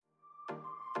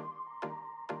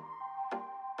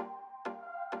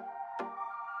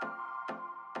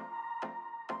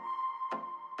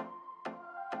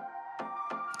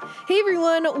Hey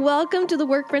everyone, welcome to the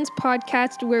Work Friends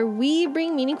podcast where we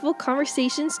bring meaningful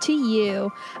conversations to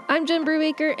you. I'm Jen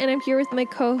Brubaker and I'm here with my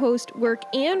co-host, work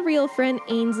and real friend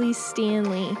Ainsley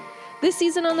Stanley. This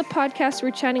season on the podcast,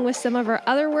 we're chatting with some of our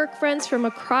other work friends from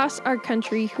across our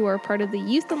country who are part of the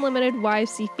Youth Unlimited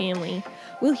YFC family.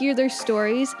 We'll hear their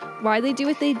stories, why they do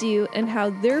what they do, and how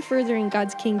they're furthering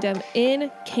God's kingdom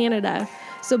in Canada.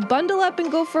 So bundle up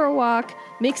and go for a walk,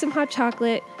 make some hot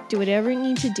chocolate, do whatever you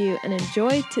need to do, and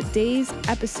enjoy today's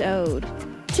episode.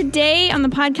 Today on the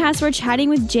podcast, we're chatting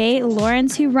with Jay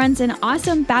Lawrence, who runs an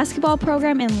awesome basketball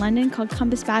program in London called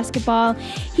Compass Basketball.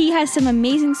 He has some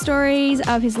amazing stories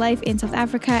of his life in South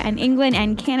Africa and England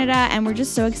and Canada, and we're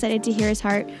just so excited to hear his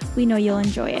heart. We know you'll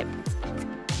enjoy it.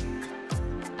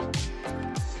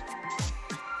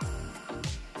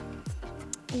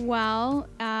 Well,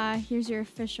 here's your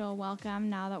official welcome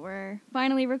now that we're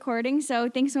finally recording. So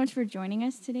thanks so much for joining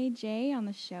us today, Jay, on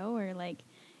the show. We're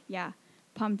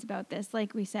pumped about this.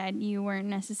 Like we said, you weren't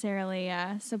necessarily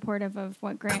supportive of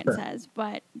what Grant says,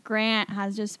 but Grant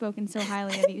has just spoken so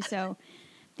highly of you. So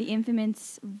the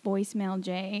infamous voicemail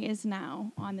Jay is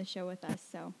now on the show with us.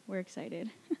 So we're excited.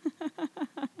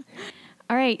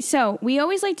 All right, so we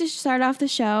always like to start off the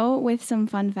show with some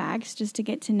fun facts just to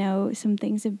get to know some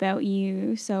things about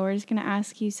you. So we're just going to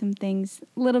ask you some things,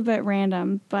 a little bit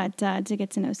random, but to get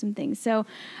to know some things. So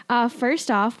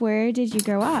first off, where did you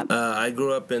grow up? I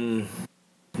grew up in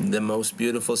the most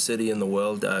beautiful city in the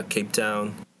world, Cape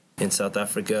Town in South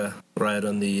Africa, right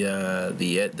on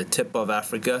the tip of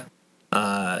Africa.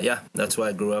 That's where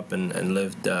I grew up and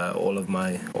lived all of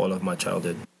my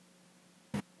childhood.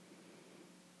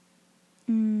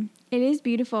 It is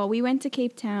beautiful. We went to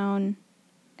Cape Town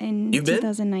in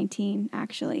 2019,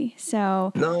 actually.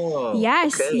 So no,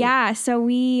 yes, okay. Yeah. So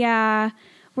we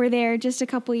were there just a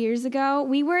couple years ago.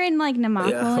 We were in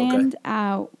Namaqualand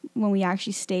when we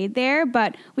actually stayed there,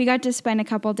 but we got to spend a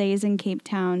couple days in Cape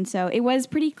Town. So it was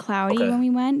pretty cloudy when we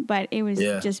went, but it was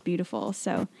just beautiful.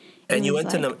 So. And you went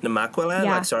to Namaqualand?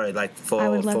 Yeah.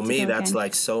 For me, that's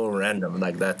again. So random.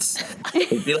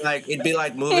 It'd be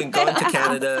like going to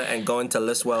Canada and going to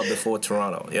Liswell before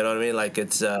Toronto. You know what I mean?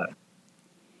 It's.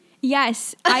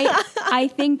 Yes, I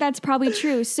think that's probably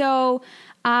true. So,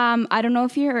 I don't know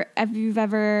if you've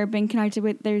ever been connected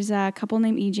with. There's a couple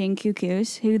named EJ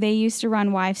Cuckoos who they used to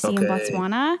run YFC in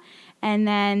Botswana, and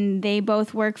then they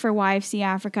both work for YFC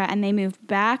Africa, and they moved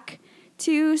back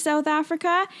to South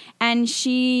Africa, and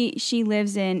she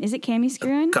lives in, is it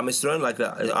Kamiskroon? Kamiskroon, is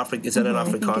that an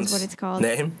Afrikaans is what it's called.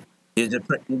 Name? You're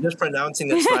just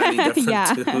pronouncing it slightly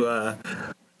different to,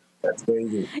 that's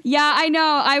crazy. Yeah, I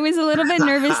know. I was a little bit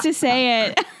nervous to say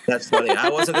it. That's funny. I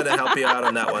wasn't going to help you out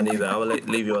on that one either. I will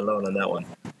leave you alone on that one.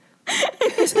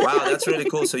 Wow, that's really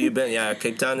cool. So you've been,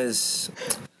 Cape Town is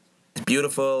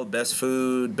beautiful, best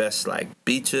food, best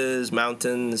beaches,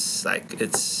 mountains,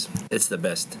 it's the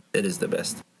best. It is the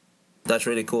best. That's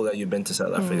really cool that you've been to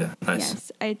South Africa. Nice.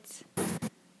 Yes, it's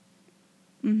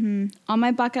on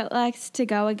my bucket list to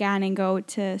go again and go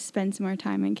to spend some more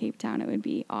time in Cape Town. It would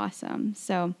be awesome.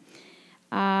 So,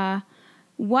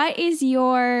 what is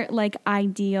your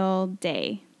ideal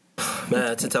day? Man,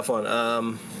 that's a tough one.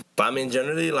 But I mean,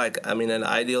 generally, an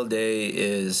ideal day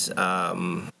is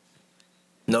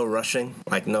no rushing,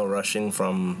 no rushing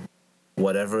from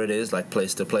whatever it is,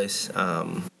 place to place.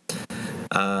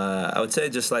 I would say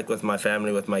just with my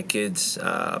family, with my kids,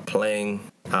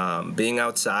 playing, being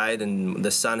outside, and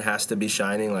the sun has to be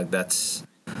shining. That's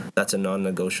a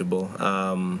non-negotiable.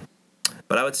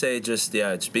 But I would say just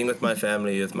being with my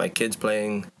family, with my kids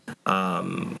playing.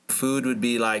 Food would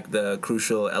be the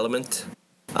crucial element.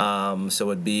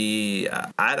 So it'd be,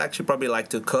 I'd actually probably like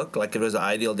to cook. If it was an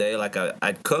ideal day,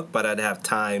 I'd cook, but I'd have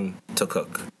time to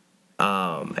cook.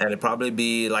 And it'd probably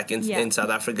be in South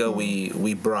Africa, we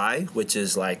braai, which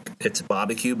is it's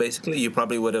barbecue basically. You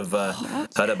probably would have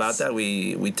heard about that.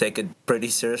 We take it pretty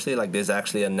seriously. There's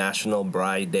actually a national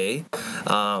braai day.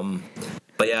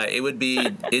 But yeah,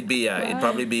 it'd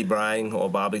probably be braaiing or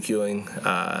barbecuing,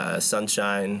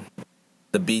 sunshine,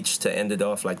 the beach to end it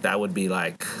off. That would be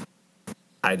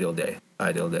ideal day.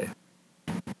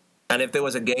 And if there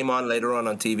was a game on later on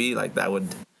TV,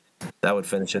 that would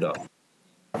finish it off.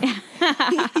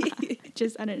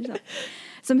 Just under.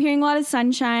 So I'm hearing a lot of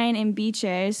sunshine and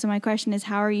beaches. So my question is,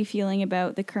 how are you feeling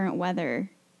about the current weather?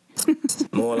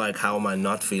 More how am I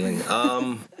not feeling?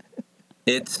 I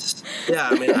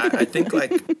think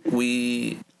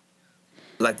we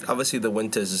obviously the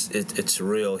winters it's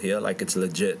real here, it's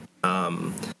legit.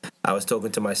 I was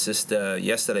talking to my sister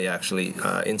yesterday actually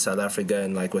in South Africa,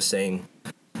 and was saying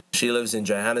she lives in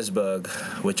Johannesburg,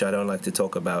 which I don't like to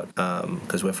talk about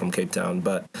because we're from Cape Town.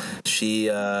 But she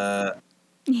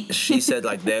said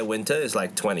like their winter is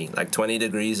like 20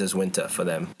 degrees is winter for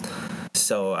them.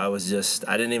 So I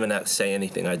didn't even have to say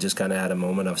anything. I just kind of had a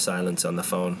moment of silence on the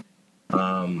phone.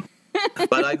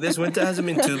 But like this winter hasn't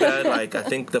been too bad. Like I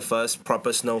think the first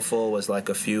proper snowfall was like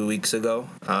a few weeks ago.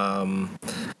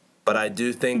 But I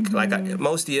do think like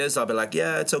most years I'll be like,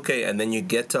 yeah, it's okay. And then you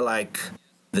get to like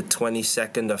the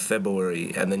 22nd of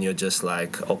February and then you're just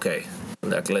like, okay,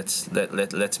 like let's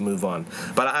move on.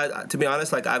 But to be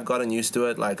honest, like I've gotten used to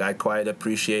it. Like I quite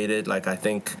appreciate it. Like I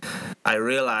think I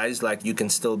realize like you can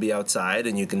still be outside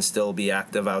and you can still be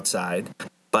active outside.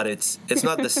 But it's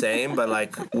not the same. But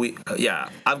like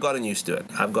I've gotten used to it.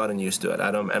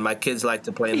 And my kids like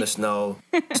to play in the snow,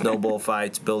 snowball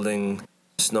fights, building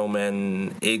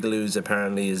snowmen, igloos.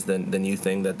 Apparently, is the new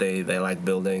thing that they like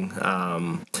building.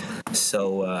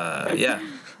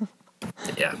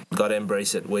 Gotta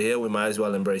embrace it. We're here. We might as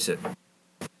well embrace it.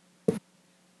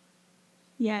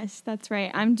 Yes, that's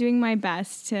right. I'm doing my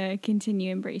best to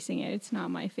continue embracing it. It's not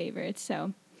my favorite,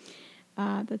 so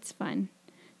that's fun.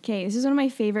 Okay, this is one of my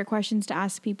favorite questions to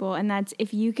ask people, and that's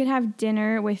if you could have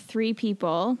dinner with 3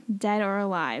 people, dead or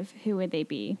alive, who would they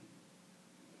be?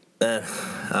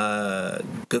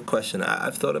 Good question.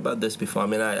 I've thought about this before. I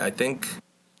mean, I think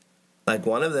like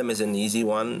one of them is an easy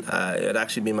one. It'd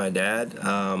actually be my dad.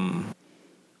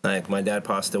 Like my dad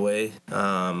passed away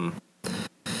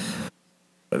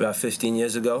about 15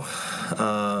 years ago,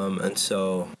 and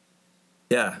so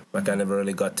yeah, like I never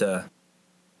really got to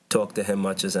talk to him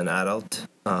much as an adult.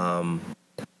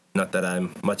 Not that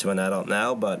I'm much of an adult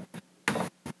now, but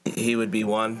he would be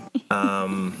one.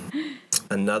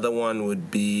 Another one would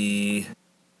be,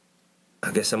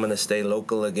 I guess I'm going to stay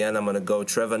local again. I'm going to go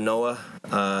Trevor Noah,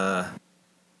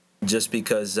 just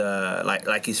because,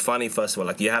 like he's funny, first of all.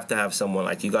 Like, you have to have someone,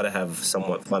 like, you got to have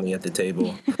someone funny at the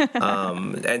table.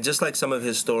 And just, like, some of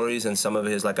his stories and some of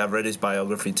his, like, I've read his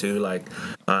biography, too. Like,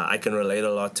 I can relate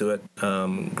a lot to it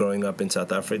growing up in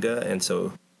South Africa. And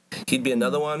so he'd be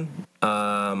another one.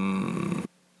 I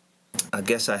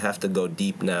guess I have to go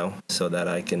deep now so that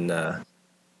I can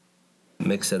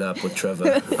mix it up with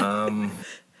Trevor.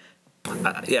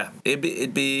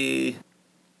 It'd be.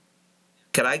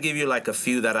 Can I give you like a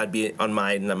few that I'd be on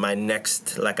my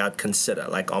next, like I'd consider,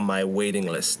 like on my waiting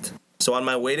list? So on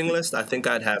my waiting list, I think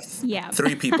I'd have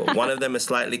 3 people. One of them is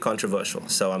slightly controversial,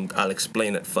 so I'll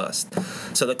explain it first.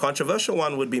 So the controversial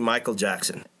one would be Michael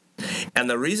Jackson. And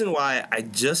the reason why I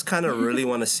just kind of really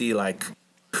want to see, like,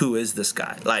 who is this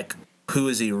guy? Like, who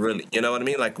is he really? You know what I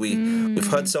mean? Like, we've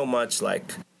heard so much,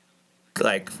 like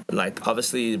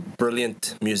obviously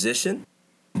brilliant musician,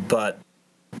 but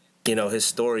you know, his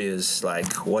story is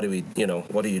like, what do you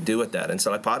do with that? And so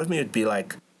like part of me would be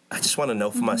like, I just want to know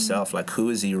for myself, like, who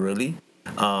is he really?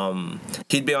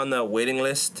 He'd be on the waiting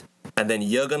list, and then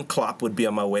Jurgen Klopp would be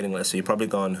on my waiting list. So you're probably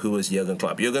going, who is Jurgen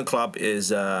Klopp? Jurgen Klopp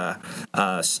is a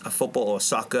football or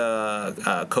soccer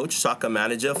coach, soccer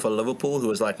manager for Liverpool, who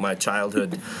was like my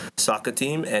childhood soccer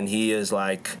team, and he is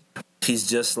like, he's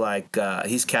just like,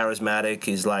 he's charismatic.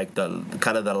 He's like the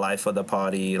kind of the life of the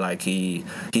party. Like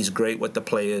he's great with the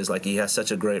players. Like he has such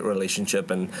a great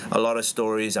relationship and a lot of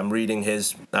stories. I'm reading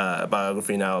his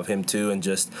biography now of him too, and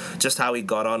just how he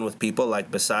got on with people.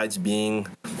 Like besides being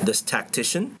this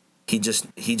tactician, he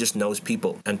just knows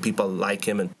people, and people like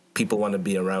him, and people want to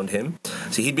be around him.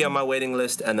 So he'd be on my waiting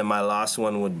list. And then my last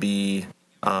one would be,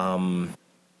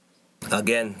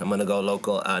 again, I'm going to go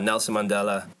local. Nelson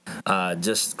Mandela,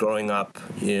 just growing up,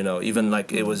 you know, even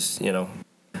like it was, you know,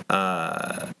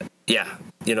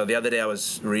 the other day I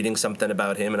was reading something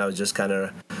about him, and I was just kind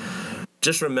of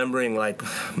just remembering like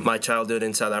my childhood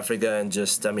in South Africa, and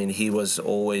just, I mean, he was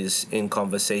always in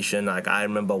conversation. Like I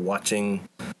remember watching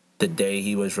the day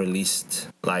he was released,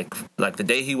 like the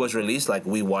day he was released, like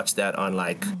we watched that on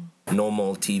like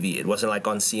normal TV. It wasn't like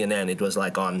on CNN. It was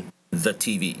like on the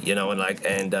TV, you know, and like,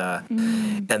 and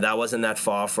that wasn't that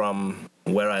far from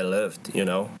where I lived, you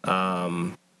know.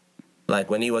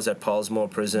 Like when he was at Paulsmoor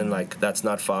prison, like that's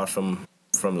not far from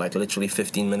like literally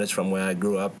 15 minutes from where I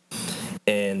grew up.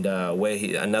 And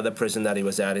another prison that he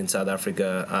was at in South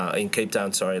Africa, in Cape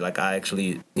Town, sorry, like I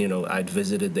actually, you know, I'd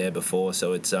visited there before.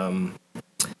 So it's,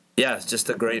 it's just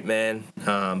a great man.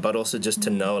 But also just to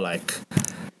know, like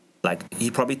he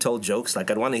probably told jokes.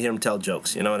 Like I'd want to hear him tell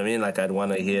jokes. You know what I mean? Like I'd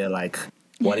want to hear like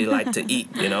what he liked to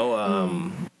eat. You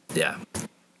know?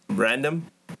 Random.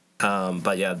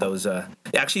 But yeah, those.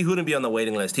 Actually, he wouldn't be on the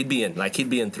waiting list. He'd be in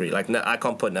 3. Like I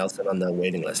can't put Nelson on the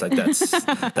waiting list. Like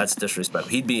that's disrespectful.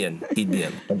 He'd be in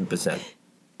 100%.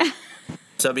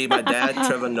 So it'd be my dad,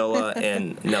 Trevor Noah,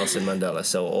 and Nelson Mandela.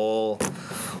 So all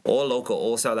local,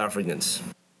 all South Africans.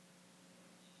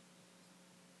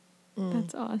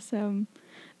 That's awesome.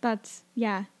 That's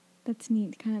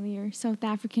neat, kind of your South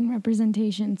African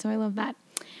representation. So I love that.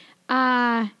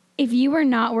 If you were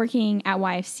not working at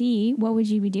YFC, what would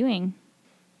you be doing?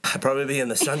 I'd probably be in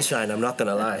the sunshine, I'm not going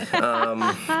to lie.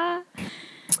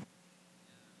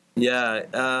 Yeah,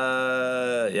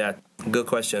 good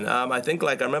question. I think,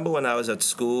 like, I remember when I was at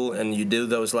school and you do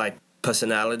those, like,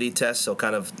 personality tests, so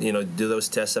kind of, do those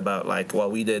tests about, like, what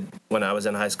we did when I was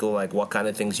in high school, like, what kind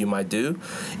of things you might do.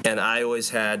 And I always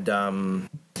had,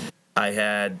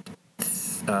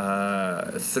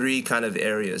 three kind of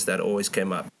areas that always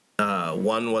came up.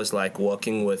 One was, like,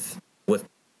 working with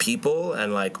people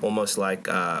and, like, almost like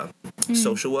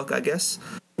social work, I guess.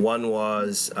 One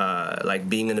was like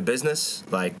being in a business,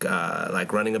 like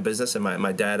running a business, and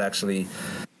my dad actually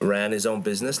ran his own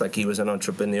business, like he was an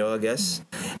entrepreneur, I guess.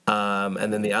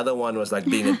 And then the other one was like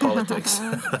being in politics.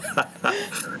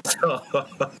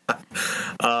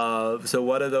 So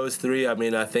one of those three, I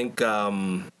mean, I think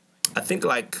like, I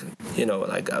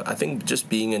think just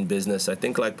being in business, I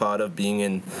think like part of being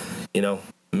in,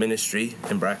 ministry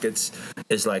in brackets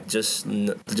is like just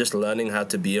learning how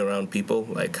to be around people,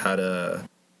 like how to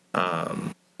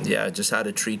just how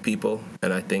to treat people.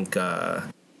 And I think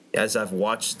as I've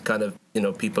watched kind of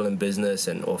people in business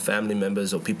or family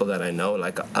members or people that I know,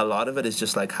 like a lot of it is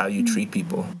just like how you treat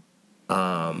people,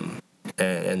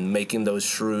 and making those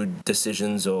shrewd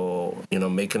decisions, or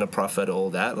making a profit, all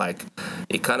that, like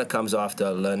it kind of comes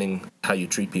after learning how you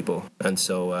treat people. And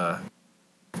so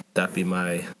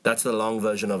that's the long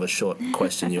version of a short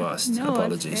question you asked. No,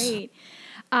 Apologies. That's great.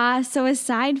 So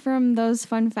aside from those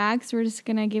fun facts, we're just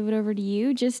going to give it over to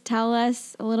you. Just tell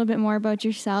us a little bit more about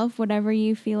yourself, whatever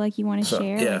you feel like you want to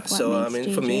share. Yeah, like so I mean,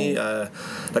 JJ. for me,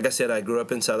 like I said, I grew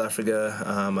up in South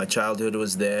Africa. My childhood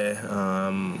was there.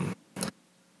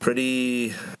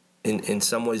 Pretty, in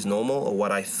some ways, normal, or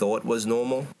what I thought was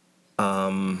normal.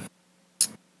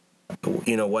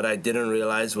 What I didn't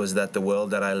realize was that the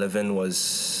world that I live in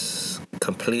was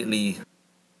completely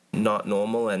not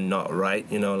normal and not right.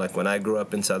 Like when I grew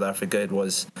up in South Africa, it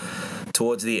was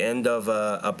towards the end of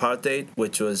apartheid,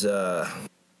 which was a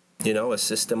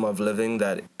system of living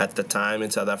that at the time in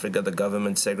South Africa, the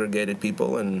government segregated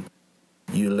people and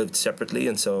you lived separately.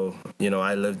 And so,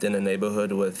 I lived in a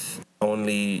neighborhood with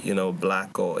only,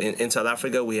 black, or in South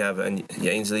Africa we have, and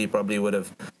Ainsley probably would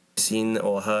have seen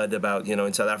or heard about,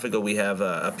 in South Africa we have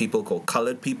a people called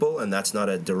colored people, and that's not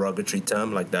a derogatory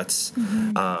term, like that's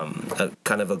a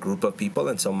kind of a group of people.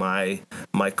 And so my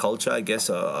culture, I guess,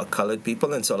 are colored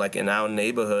people. And so like in our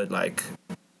neighborhood, like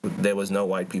there was no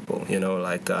white people, there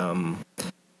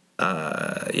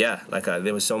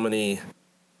was so many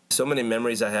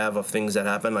memories I have of things that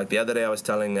happened. Like the other day I was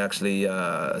telling actually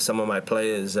some of my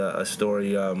players a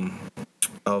story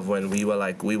of when we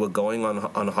were going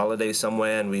on holiday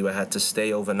somewhere, and we had to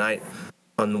stay overnight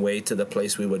on the way to the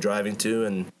place we were driving to,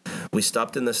 and we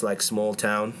stopped in this like small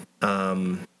town,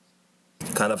 kind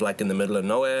of like in the middle of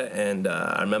nowhere. And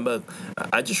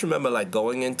I just remember like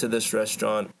going into this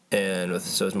restaurant, and it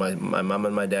was my mom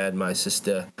and my dad, my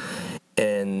sister,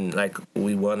 and like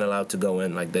we weren't allowed to go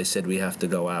in. Like they said we have to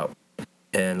go out,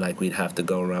 and like we'd have to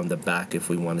go around the back if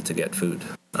we wanted to get food.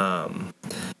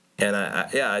 And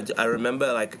I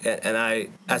remember like, and I,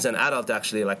 as an adult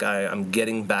actually, like I'm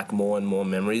getting back more and more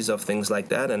memories of things like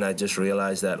that. And I just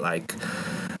realized that like,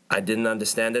 I didn't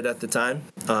understand it at the time.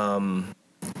 So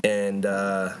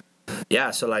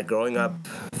like growing up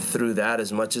through that,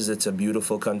 as much as it's a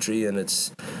beautiful country and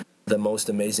it's the most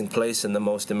amazing place and the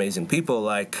most amazing people,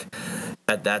 like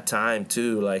at that time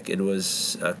too, like it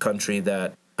was a country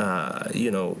that,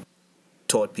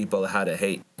 taught people how to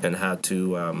hate and how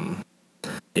to,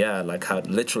 how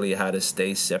to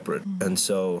stay separate. And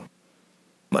so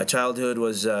my childhood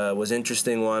was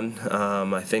interesting one.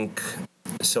 I think,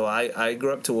 so I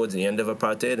grew up towards the end of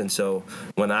apartheid. And so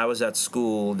when I was at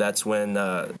school, that's when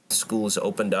schools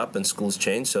opened up and schools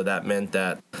changed. So that meant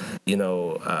that,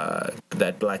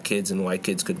 that black kids and white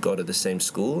kids could go to the same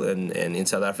school. And in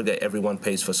South Africa, everyone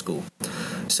pays for school.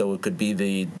 So it could be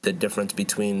the difference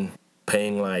between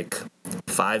paying like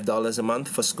 $5 a month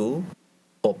for school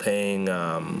or paying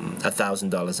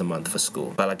 $1,000 a month for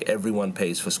school. But like everyone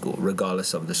pays for school,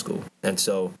 regardless of the school. And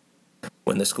so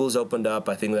when the schools opened up,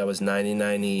 I think that was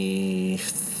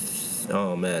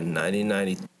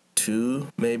 1992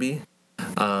 maybe.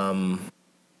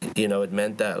 It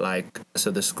meant that like,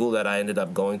 so the school that I ended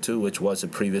up going to, which was a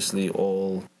previously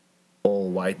all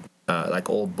white, like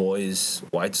all boys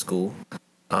white school,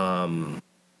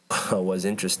 was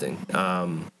interesting.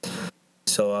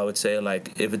 So I would say,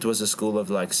 like, if it was a school of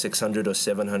like 600 or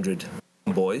 700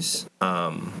 boys,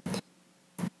 I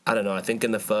don't know. I think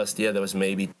in the first year there was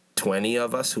maybe 20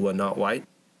 of us who were not white.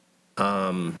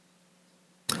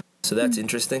 So that's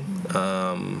interesting.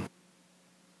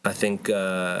 I think,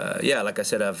 like I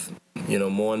said, I've,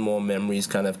 more and more memories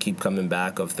kind of keep coming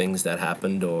back of things that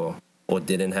happened or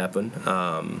didn't happen.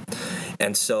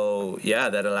 And so,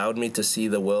 that allowed me to see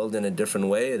the world in a different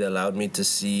way. It allowed me to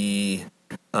see,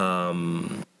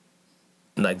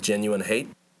 like, genuine hate.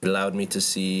 It allowed me to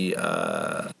see,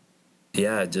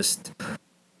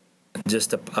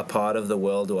 just a part of the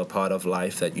world or a part of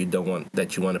life that you want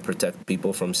to protect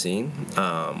people from seeing,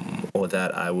 or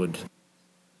that I would,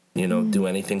 do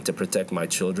anything to protect my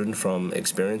children from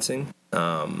experiencing.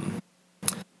 But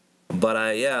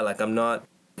I'm not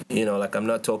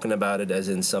talking about it as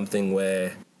in something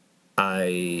where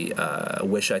I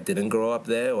wish I didn't grow up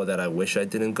there or that I wish I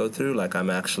didn't go through. Like, I'm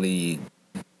actually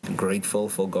grateful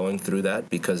for going through that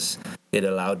because it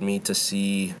allowed me to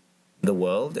see the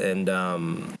world, and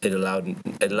it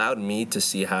allowed me to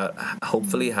see how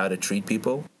to treat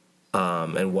people,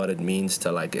 and what it means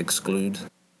to, like, exclude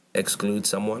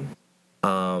someone,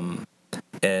 and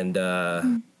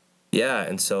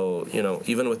so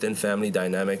even within family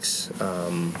dynamics,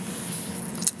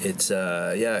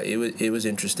 it was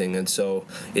interesting. And so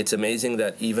it's amazing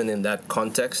that even in that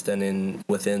context and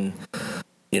within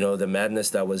the madness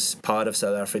that was part of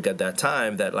South Africa at that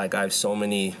time, that, like, I have so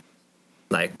many,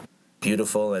 like,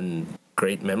 beautiful and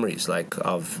great memories, like,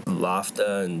 of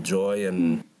laughter and joy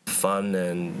and fun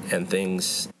and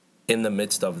things in the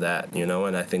midst of that,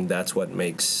 and I think that's what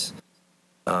makes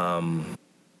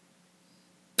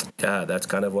that's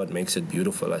kind of what makes it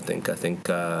beautiful, I think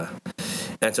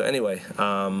and so anyway,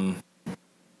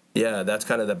 that's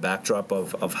kind of the backdrop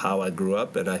of how I grew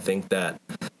up. And I think that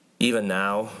even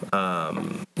now,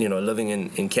 living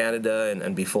in Canada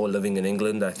and before living in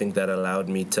England, I think that allowed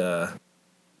me to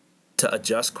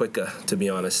adjust quicker, to be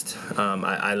honest.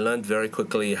 I learned very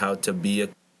quickly how to be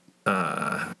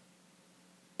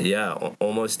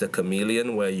almost a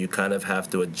chameleon, where you kind of have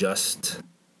to adjust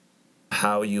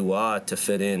how you are to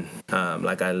fit in.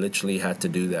 Like, I literally had to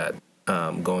do that,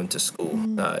 going to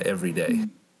school every day.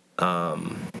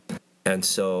 And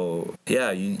so,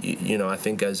 I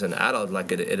think as an adult,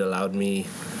 like, it allowed me,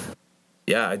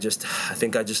 I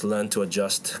think I just learned to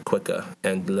adjust quicker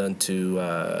and learn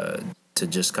to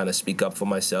just kind of speak up for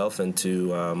myself and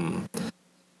to,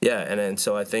 and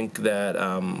so I think that,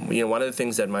 one of the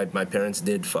things that my parents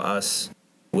did for us,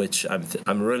 which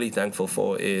I'm really thankful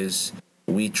for, is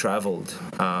we traveled.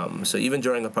 So even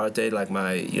during apartheid, like,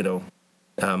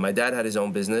 my dad had his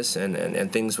own business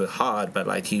and things were hard, but,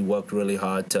 like, he worked really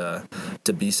hard to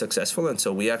be successful. And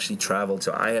so we actually traveled.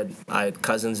 So I had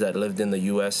cousins that lived in the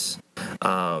U.S.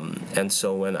 And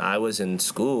so when I was in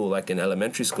school, like in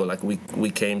elementary school, like,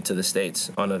 we came to the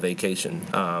States on a vacation.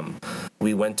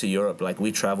 We went to Europe. Like,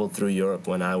 we traveled through Europe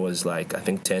when I was, like, I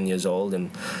think 10 years old. And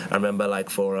I remember,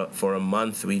 like, for a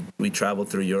month we traveled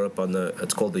through Europe on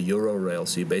it's called the Eurorail.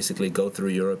 So you basically go through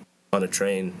Europe on a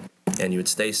train, and you would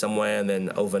stay somewhere, and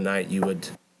then overnight you would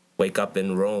wake up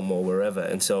in Rome or wherever.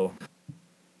 And so,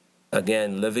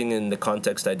 again, living in the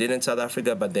context I did in South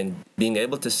Africa, but then being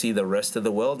able to see the rest of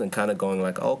the world and kind of going,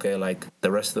 like, okay, like,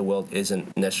 the rest of the world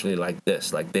isn't necessarily like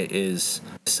this. Like, there is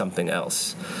something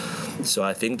else. So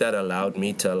I think that allowed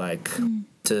me to, like,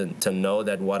 to know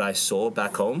that what I saw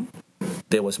back home,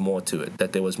 there was more to it,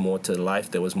 that there was more to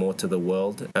life, there was more to the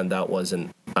world, and that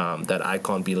wasn't, that I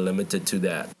can't be limited to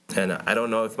that. And I don't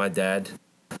know if my dad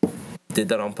did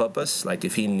that on purpose, like,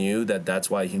 if he knew that that's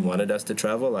why he wanted us to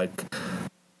travel. Like,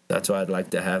 that's why I'd like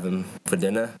to have him for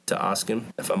dinner, to ask him,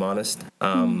 if I'm honest.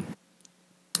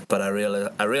 But I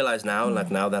realize now,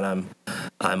 like, now that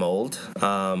I'm old,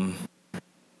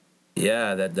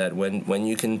 that when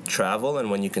you can travel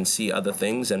and when you can see other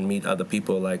things and meet other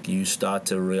people, like, you start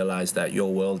to realize that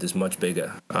your world is much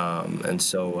bigger. And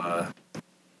so,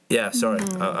 sorry,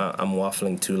 I'm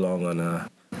waffling too long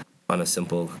on a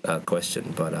simple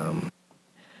question, but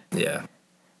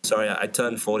sorry, I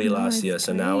turned 40 last year,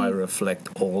 so now I reflect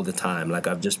all the time. Like,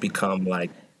 I've just become,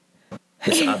 like,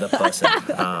 this other person.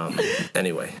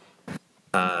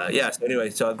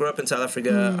 So I grew up in South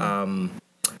Africa.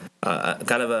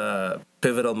 Kind of a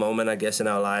pivotal moment, I guess, in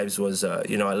our lives was, I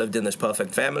lived in this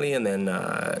perfect family, and then,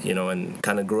 and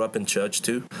kind of grew up in church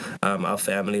too. Our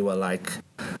family were, like,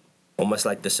 almost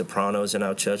like the Sopranos in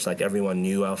our church. Like, everyone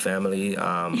knew our family.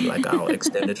 Like, our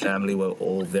extended family were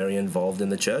all very involved in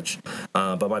the church.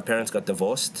 But my parents got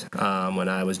divorced when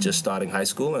I was just starting high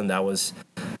school, and that was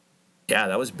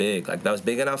big. Like, that was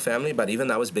big in our family, but even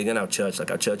that was big in our church.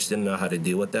 Like, our church didn't know how to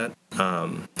deal with that.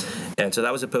 And so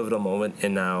that was a pivotal moment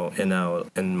in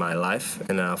my life,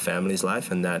 in our family's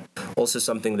life, and that also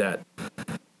something that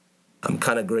I'm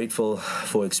kind of grateful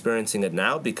for experiencing it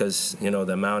now, because, you know,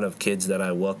 the amount of kids that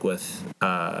I work with,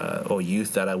 or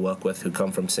youth that I work with who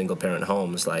come from single parent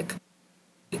homes, like,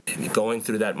 going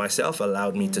through that myself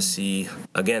allowed me to see,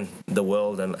 again, the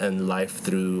world and life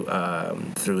through a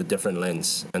different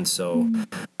lens. And so,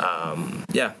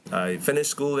 I finished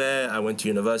school there. I went to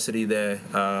university there,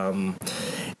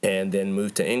 and then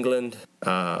moved to England,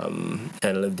 and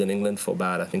lived in England for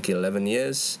about, I think, 11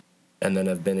 years. And then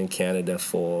I've been in Canada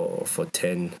for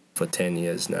 10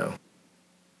 years now.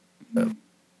 So.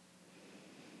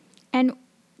 And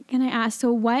can I ask,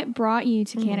 so what brought you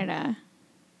to Canada?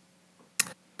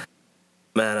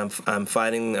 Man,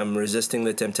 I'm resisting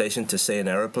the temptation to say an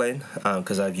aeroplane,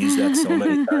 because I've used that so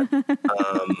many times.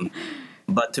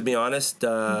 But to be honest,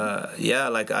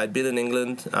 like, I'd been in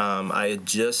England.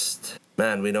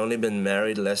 We'd only been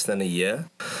married less than a year.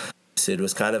 So it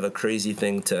was kind of a crazy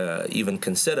thing to even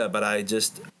consider. But I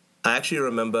actually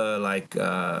remember, like,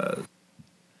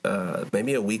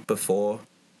 maybe a week before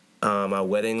our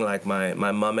wedding, like,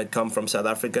 my mom had come from South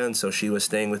Africa, and so she was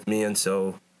staying with me. And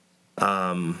so,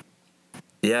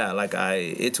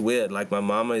 it's weird. Like, my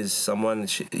mama is someone,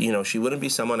 she wouldn't be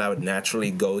someone I would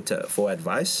naturally go to for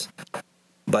advice.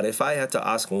 But if I had to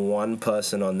ask one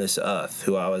person on this earth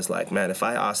who I was like, man, if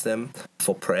I ask them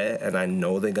for prayer and I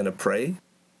know they're going to pray,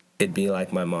 it'd be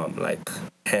like my mom, like,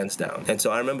 hands down. And so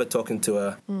I remember talking to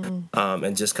her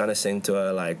and just kind of saying to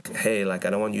her, like, hey, like, I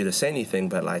don't want you to say anything,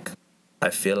 but, like, I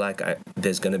feel like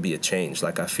there's going to be a change.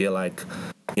 Like, I feel like,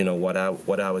 you know, what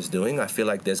I was doing, I feel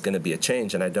like there's going to be a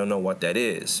change, and I don't know what that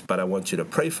is, but I want you to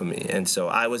pray for me. And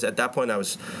so at that point, I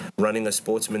was running a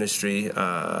sports ministry,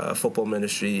 football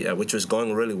ministry, which was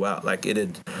going really well. Like, it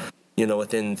had, you know,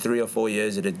 within 3 or 4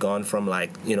 years, it had gone from, like,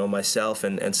 you know, myself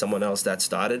and someone else that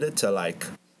started it to, like,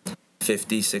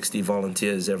 50, 60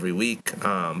 volunteers every week.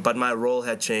 But my role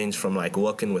had changed from, like,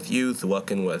 working with youth,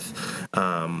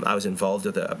 I was involved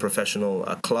with a professional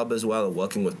club as well,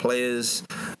 working with players,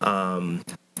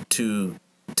 to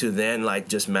then, like,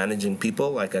 just managing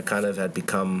people. Like, I kind of had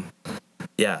become,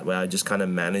 where I just kind of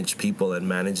managed people and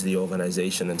managed the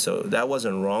organization. And so that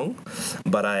wasn't wrong.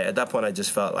 But at that point, I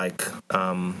just felt like,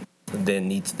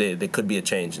 there could be a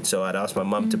change. And so I'd asked my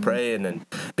mom to pray, and then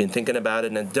been thinking about it,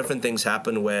 and then different things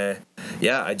happened where,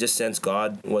 I just sensed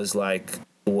God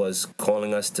was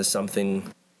calling us to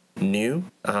something new.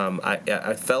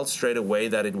 I felt straight away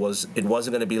that it wasn't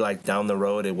going to be, like, down the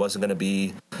road. It wasn't going to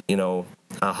be, you know,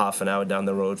 a half an hour down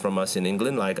the road from us in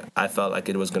England. Like, I felt like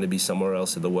it was going to be somewhere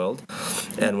else in the world.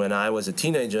 And when I was a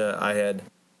teenager, I had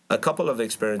a couple of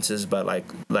experiences, but like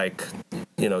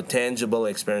you know, tangible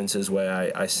experiences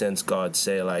where I sense God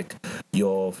say, like,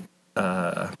 your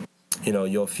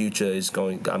future is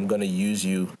I'm going to use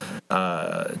you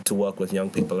to work with young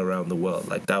people around the world.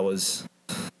 Like, that was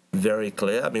very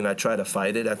clear. I mean, I try to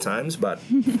fight it at times, but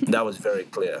that was very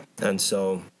clear. And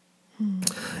so,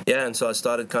 and so I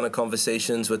started kind of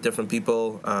conversations with different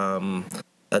people.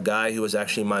 A guy who was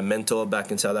actually my mentor back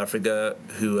in South Africa,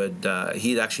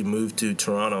 he'd actually moved to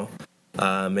Toronto,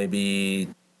 maybe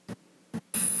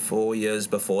 4 years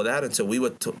before that. And so we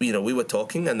were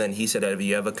talking, and then he said, have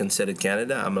you ever considered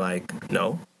Canada? I'm like,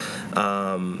 no.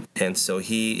 And so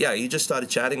he just started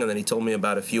chatting, and then he told me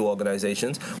about a few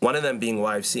organizations, one of them being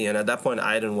YFC. And at that point,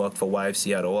 I didn't work for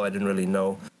YFC at all. I didn't really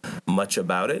know much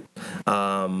about it.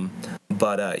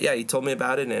 But he told me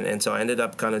about it, and so I ended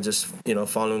up kind of just, you know,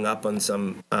 following up on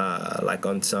some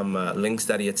links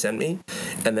that he had sent me,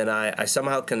 and then I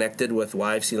somehow connected with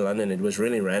YFC London. It was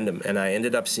really random, and I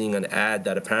ended up seeing an ad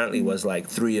that apparently was like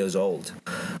 3 years old,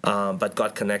 but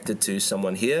got connected to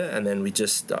someone here, and then we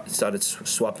just started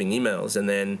swapping emails, and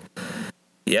then.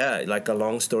 Yeah, like, a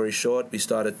long story short, we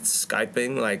started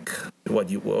Skyping. Like, what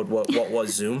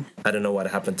was Zoom? I don't know what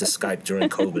happened to Skype during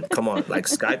COVID. Come on, like,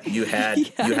 Skype, you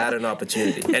had an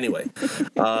opportunity. Anyway,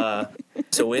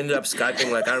 so we ended up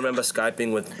Skyping. Like, I remember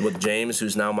Skyping with James,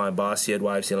 who's now my boss here at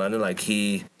YFC London. Like,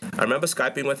 I remember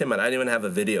Skyping with him, and I didn't even have a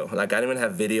video. Like, I didn't even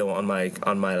have video on my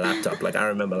laptop. Like, I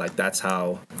remember, like, that's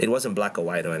how it wasn't black or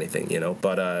white or anything, you know.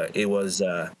 But it was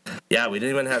we didn't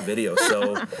even have video,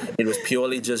 so it was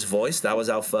purely just voice. That was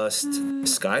our first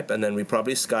Skype, and then we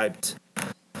probably Skyped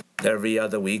every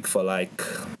other week for like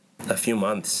a few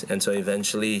months. And so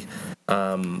eventually,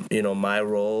 my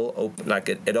role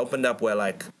it opened up where,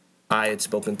 like, I had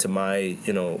spoken to my,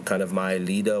 kind of my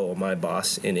leader or my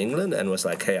boss in England and was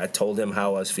like, hey, I told him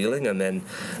how I was feeling. And then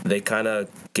they kind of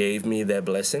gave me their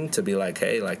blessing to be like,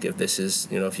 hey, like if this is,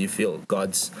 if you feel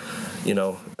God's,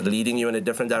 leading you in a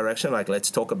different direction, like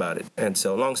let's talk about it. And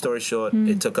so long story short,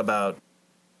 it took about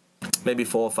maybe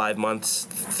 4 or 5 months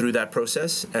through that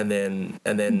process, and then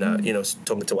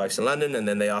talking to wives in London, and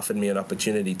then they offered me an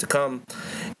opportunity to come,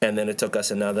 and then it took us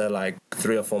another like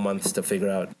 3 or 4 months to figure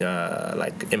out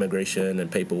like immigration and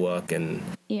paperwork, and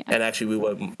actually we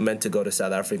were meant to go to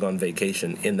South Africa on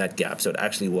vacation in that gap, so it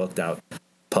actually worked out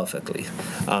perfectly.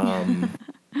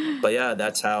 But yeah,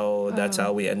 that's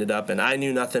how we ended up. And I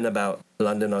knew nothing about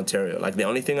London, Ontario. Like the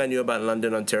only thing I knew about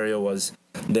London, Ontario was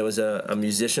there was a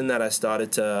musician that I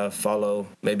started to follow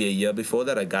maybe a year before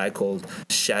that, a guy called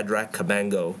Shadrach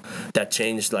Kabango, that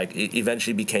changed, like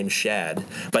eventually became Shad.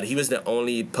 But he was the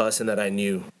only person that I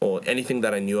knew, or anything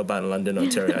that I knew about London,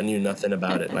 Ontario. I knew nothing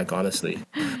about it, like honestly.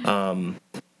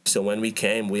 So when we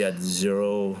came, we had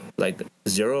zero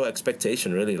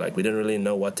expectation, really. Like, we didn't really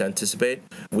know what to anticipate.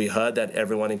 We heard that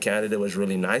everyone in Canada was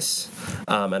really nice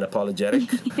and apologetic.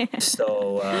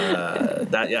 So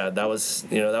that was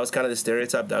kind of the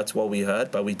stereotype. That's what we heard,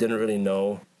 but we didn't really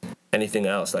know anything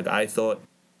else. Like, I thought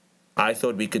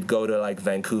we could go to like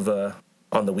Vancouver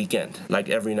on the weekend. Like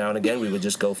every now and again, we would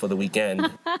just go for the weekend.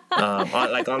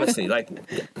 Like honestly, like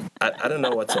I don't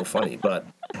know what's so funny, but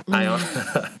I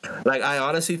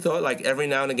honestly thought like every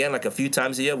now and again, like a few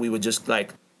times a year, we would just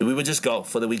go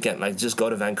for the weekend, like just go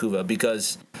to Vancouver,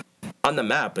 because on the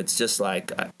map, it's just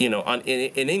like, in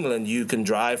England, you can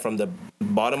drive from the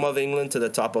bottom of England to the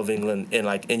top of England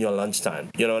in your lunchtime.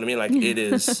 You know what I mean? Like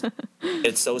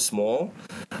it's so small.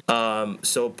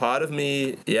 So part of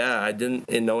me, I didn't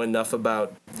know enough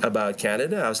about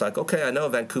Canada. I was like, okay, I know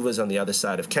Vancouver's on the other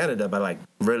side of Canada, but like,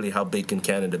 really, how big can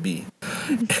Canada be?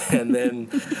 And then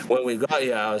when we got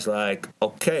here, I was like,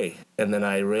 okay. And then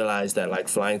I realized that like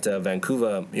flying to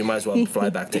Vancouver, you might as well fly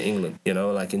back to England,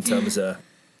 like in terms of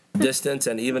distance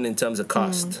and even in terms of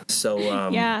cost. So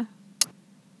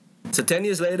so 10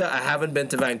 years later, I haven't been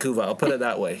to Vancouver, I'll put it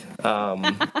that way.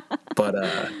 But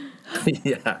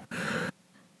yeah,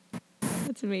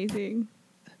 that's amazing.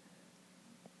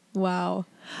 Wow.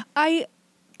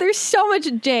 There's so much,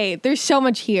 Jay, there's so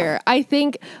much here. I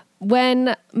think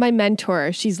when my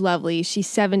mentor, she's lovely, she's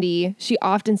 70, she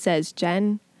often says,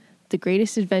 Jen, the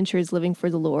greatest adventure is living for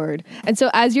the Lord. And so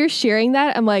as you're sharing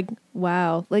that, I'm like,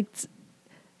 wow, like,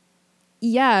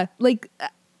 yeah, like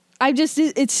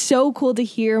it's so cool to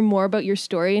hear more about your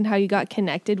story and how you got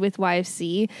connected with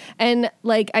YFC. And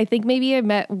like, I think maybe I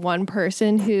met one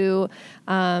person who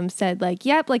said like,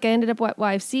 yep, like I ended up at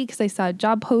YFC because I saw a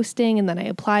job posting and then I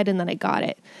applied and then I got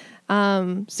it.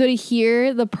 So to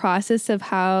hear the process of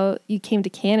how you came to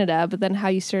Canada, but then how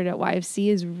you started at YFC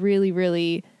is really,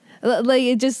 really like,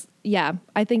 it just,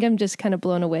 I think I'm just kind of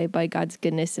blown away by God's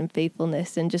goodness and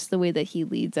faithfulness and just the way that he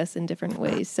leads us in different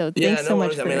ways. So thanks so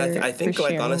much for I think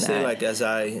like honestly, that. Like as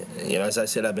I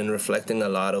said, I've been reflecting a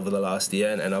lot over the last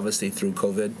year and obviously through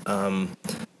COVID.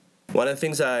 One of the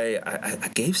things I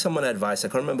gave someone advice, I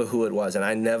can't remember who it was, and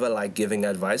I never like giving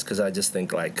advice because I just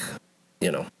think like,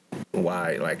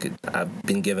 why? Like I've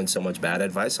been given so much bad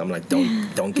advice. I'm like,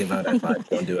 don't give out advice,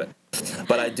 don't do it.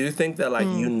 But I do think that like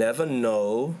you never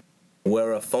know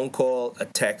where a phone call, a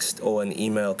text, or an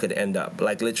email could end up.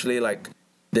 Like literally, like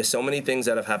there's so many things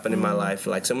that have happened in my life,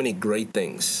 like so many great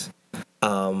things,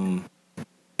 and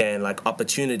like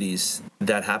opportunities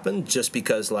that happened just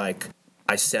because like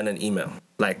I sent an email.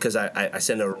 Like, because I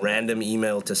sent a random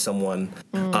email to someone.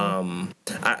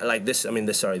 This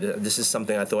is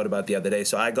something I thought about the other day.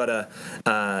 So I got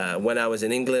when I was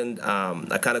in England,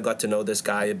 I kind of got to know this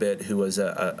guy a bit who was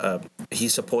he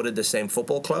supported the same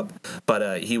football club,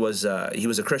 but he was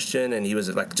a Christian and he was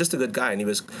like just a good guy. And he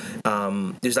was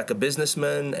like a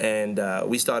businessman, and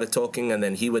we started talking, and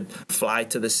then he would fly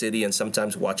to the city and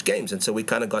sometimes watch games. And so we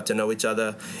kind of got to know each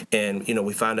other, and,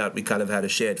 we found out we kind of had a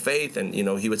shared faith, and,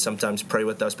 he would sometimes pray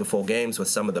with us before games with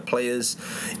some of the players.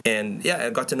 And I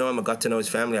got to know him. I got to know his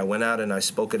family. I went out and I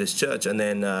spoke at his church. And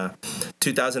then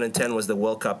 2010 was the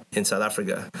World Cup in South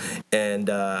Africa. And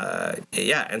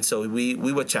and so we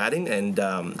were chatting, and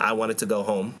I wanted to go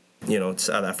home, to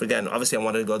South Africa. And obviously I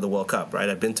wanted to go to the World Cup, right?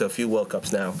 I've been to a few World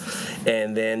Cups now.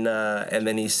 And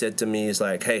then he said to me, he's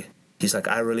like,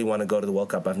 I really want to go to the World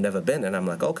Cup. I've never been. And I'm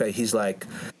like, okay. He's like,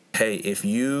 hey, if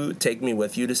you take me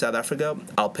with you to South Africa,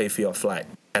 I'll pay for your flight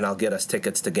and I'll get us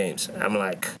tickets to games. I'm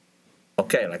like,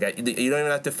 okay, like you don't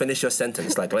even have to finish your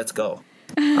sentence. Like, let's go.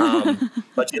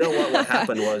 But you know what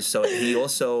happened was, so he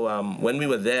also, when we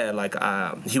were there, like,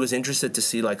 he was interested to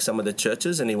see like some of the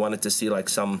churches, and he wanted to see like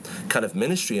some kind of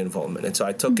ministry involvement. And so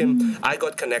I took him, I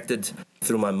got connected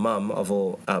through my mom, of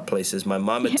all places. My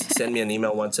mom had sent me an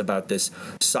email once about this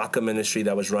soccer ministry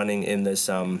that was running in this,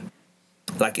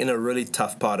 like in a really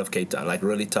tough part of Cape Town, like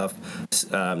really tough,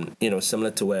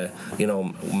 similar to where,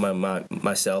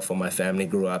 myself or my family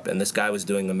grew up. And this guy was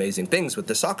doing amazing things with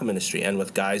the soccer ministry and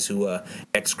with guys who were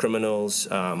ex-criminals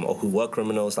or who were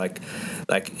criminals. Like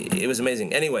it was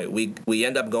amazing. Anyway, we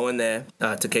end up going there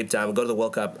to Cape Town. We go to the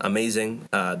World Cup, amazing,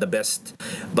 the best.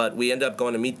 But we end up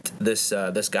going to meet this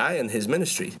guy and his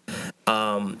ministry.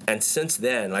 And since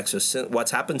then,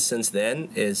 what's happened since then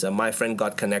is my friend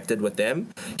got connected with them.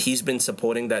 He's been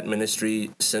supporting that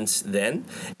ministry since then.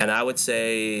 And I would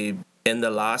say in the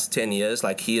last 10 years,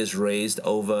 like he has raised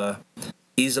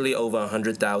easily over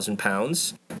 100,000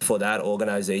 pounds for that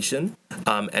organization.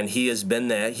 And he has been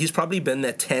there. He's probably been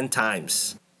there 10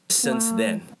 times since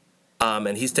then.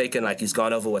 And he's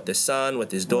gone over with his son,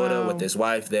 with his daughter, with his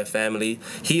wife, their family.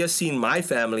 He has seen my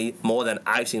family more than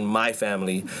I've seen my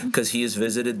family because he has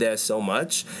visited there so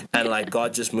much. And like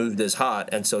God just moved his heart.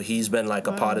 And so he's been like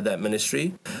a part of that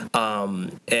ministry.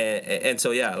 And so,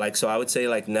 yeah, like, so I would say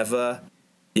like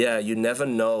you never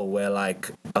know where like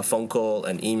a phone call,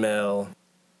 an email,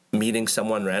 meeting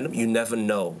someone random, you never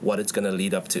know what it's going to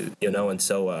lead up to, And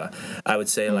so I would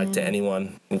say like to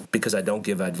anyone, because I don't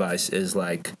give advice, is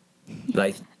like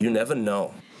you never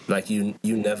know, like you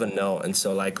never know. And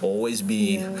so like almost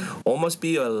be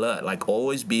alert, like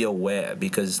always be aware,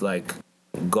 because like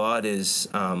God is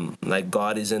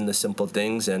in the simple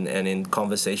things and in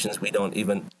conversations we don't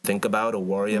even think about or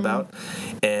worry about.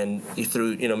 And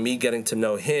through me getting to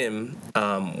know him,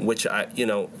 which I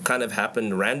kind of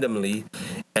happened randomly,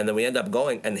 and then we end up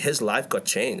going, and his life got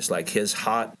changed, like his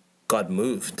heart got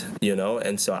moved,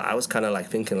 and so I was kind of like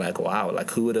thinking like, wow,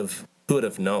 like who would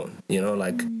have known,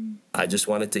 like I just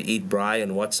wanted to eat braai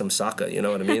and watch some soccer, you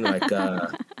know what I mean? Like,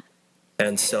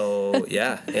 and so,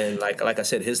 yeah. And like I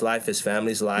said, his life, his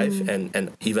family's life,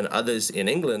 and even others in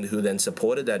England who then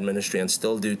supported that ministry and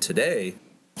still do today,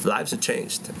 lives have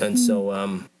changed. And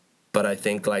so, but I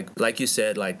think like you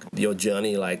said, like your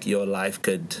journey, like your life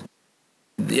could,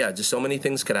 just so many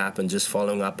things could happen, just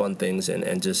following up on things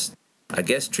and just, I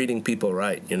guess, treating people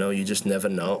right. You just never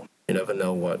know. You never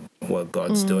know what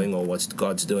God's doing or what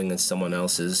God's doing in someone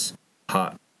else's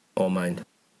heart or mind.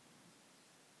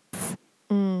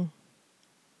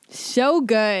 So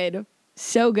good.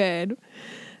 So good.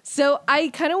 So I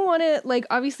kind of want to, like,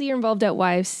 obviously you're involved at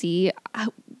YFC.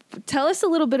 Tell us a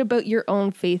little bit about your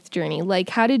own faith journey. Like,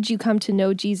 how did you come to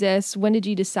know Jesus? When did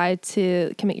you decide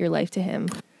to commit your life to him?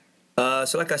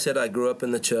 So like I said, I grew up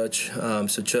in the church.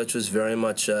 So church was very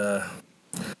much...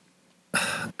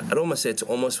 I'd almost say it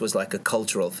almost was like a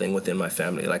cultural thing within my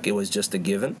family. Like it was just a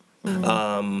given.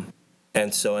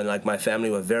 And like my family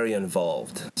were very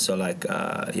involved. So like,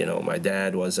 my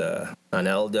dad was an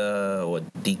elder or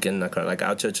deacon. Like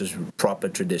our church was proper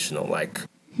traditional, like,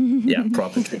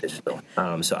 proper traditional.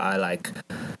 So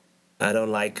I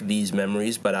don't like these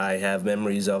memories, but I have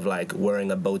memories of like wearing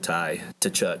a bow tie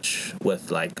to church with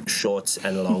like shorts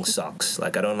and long socks.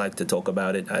 Like I don't like to talk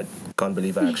about it. I can't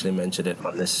believe I actually mentioned it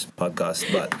on this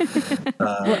podcast, but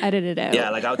we'll edit it out. Yeah,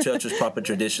 like our church was proper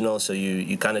traditional, so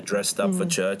you kind of dressed up for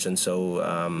church, and so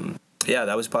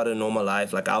that was part of normal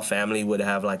life. Like our family would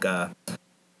have like a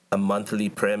monthly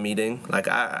prayer meeting.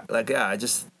 I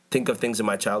just think of things in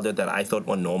my childhood that I thought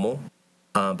were normal.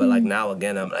 But like now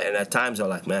again, and at times I'm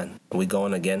like, man, are we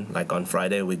going again? Like on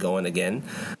Friday, we going again?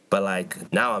 But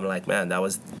like now I'm like, man, that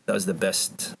was the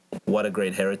best. What a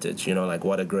great heritage, like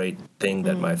what a great thing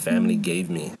that my family gave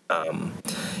me.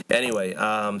 Anyway,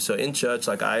 so in church,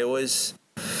 like I always,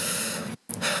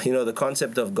 the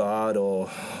concept of God or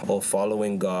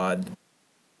following God,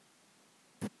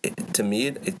 to me,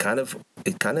 it kind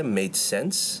of made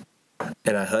sense.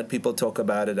 And I heard people talk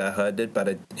about it. I heard it, but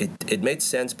it made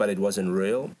sense, but it wasn't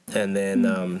real. And then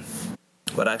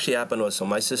what actually happened was, so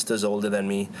my sister's older than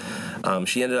me.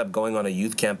 She ended up going on a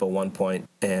youth camp at one point,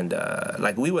 and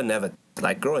like we were never,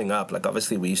 like growing up, like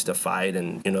obviously we used to fight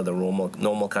and the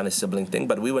normal kind of sibling thing,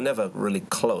 but we were never really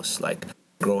close, like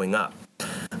growing up.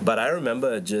 But I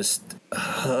remember just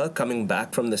her coming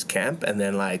back from this camp, and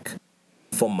then like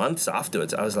for months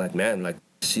afterwards, I was like, man, like,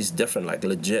 she's different, like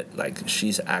legit, like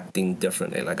she's acting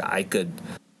differently. Like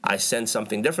I sensed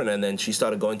something different. And then she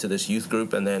started going to this youth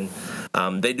group, and then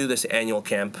they do this annual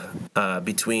camp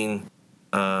between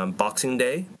Boxing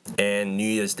Day and New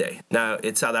Year's Day. Now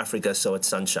it's South Africa, so it's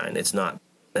sunshine. It's not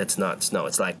snow.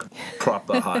 It's like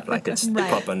proper hot, like it's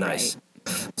proper nice. Right.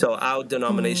 So our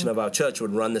denomination of our church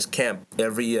would run this camp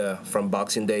every year from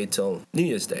Boxing Day till New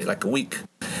Year's Day, like a week.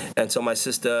 And so my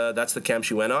sister, that's the camp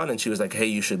she went on, and she was like, hey,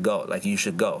 you should go. Like, you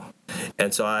should go.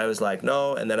 And so I was like,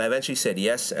 no. And then I eventually said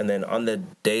yes. And then on the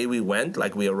day we went,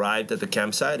 like, we arrived at the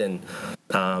campsite, and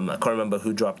I can't remember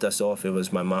who dropped us off. It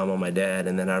was my mom or my dad.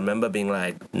 And then I remember being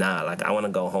like, nah, like, I want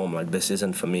to go home. Like, this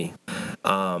isn't for me.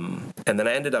 And then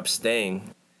I ended up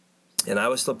staying. And I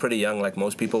was still pretty young. Like,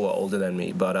 most people were older than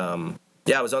me. But,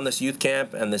 yeah, I was on this youth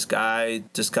camp, and this guy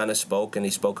just kind of spoke, and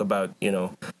he spoke about,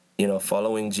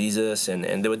 following Jesus,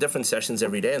 and there were different sessions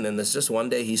every day. And then there's just one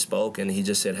day he spoke, and he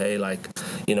just said, hey, like,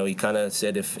 he kind of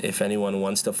said if anyone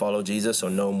wants to follow Jesus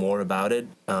or know more about it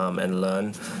and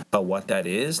learn about what that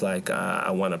is, like,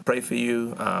 I want to pray for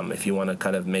you if you want to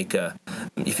kind of make a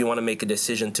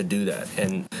decision to do that.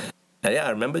 And yeah,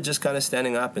 I remember just kind of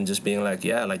standing up and just being like,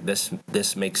 yeah, like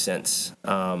this makes sense.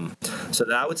 So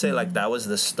that I would say, like, that was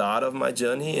the start of my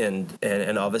journey, and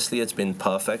obviously it's been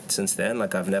perfect since then.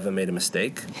 Like, I've never made a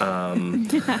mistake in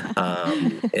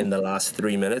the last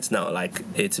 3 minutes. No, like,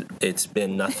 it's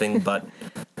been nothing but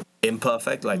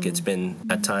imperfect. Like, it's been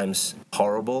at times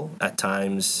horrible, at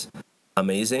times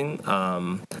amazing,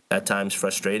 at times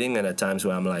frustrating, and at times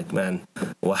where I'm like, man,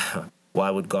 wow. Why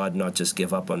would God not just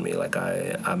give up on me? Like,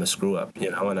 I'm a screw up,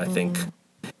 And I think,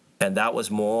 and that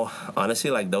was more, honestly,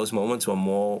 like, those moments were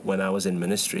more when I was in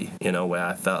ministry, where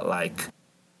I felt like,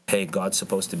 hey, God's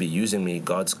supposed to be using me.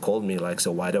 God's called me. Like,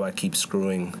 so why do I keep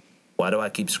screwing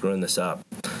this up?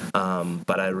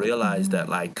 But I realized that,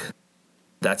 like,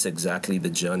 that's exactly the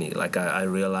journey. Like, I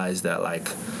realized that, like,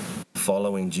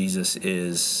 following Jesus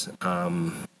is,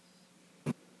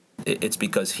 it's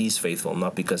because he's faithful,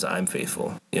 not because I'm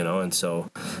faithful, And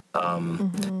so,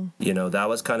 that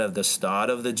was kind of the start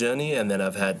of the journey. And then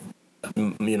I've had,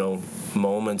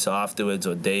 moments afterwards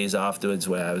or days afterwards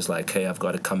where I was like, hey, I've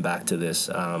got to come back to this.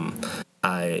 I'm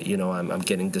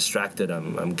getting distracted.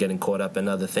 I'm getting caught up in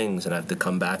other things, and I have to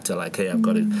come back to, like, hey, I've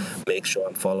got to make sure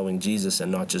I'm following Jesus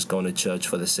and not just going to church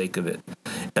for the sake of it.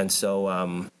 And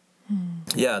so,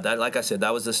 yeah, that, like I said,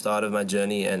 that was the start of my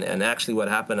journey. And actually what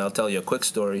happened, I'll tell you a quick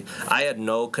story. I had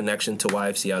no connection to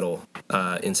YFC at all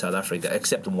in South Africa,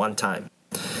 except one time.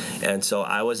 And so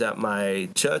I was at my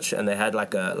church, and they had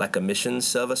like a mission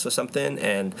service or something,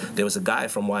 and there was a guy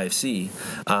from YFC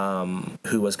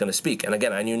who was going to speak. And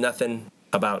again, I knew nothing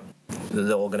about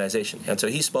the organization. And so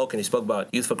he spoke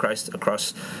about Youth for Christ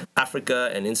across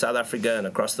Africa and in South Africa and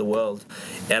across the world.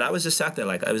 And I was just sat there,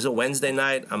 like, it was a Wednesday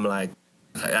night. I'm like,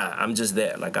 yeah, I'm just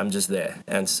there. Like, I'm just there.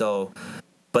 And so,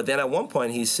 but then at one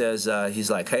point he says, he's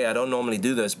like, hey, I don't normally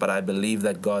do this, but I believe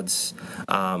that God's,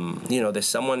 there's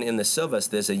someone in the service,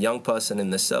 there's a young person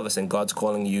in the service, and God's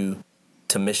calling you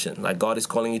to mission. Like, God is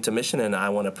calling you to mission, and I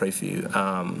want to pray for you.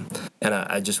 And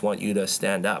I just want you to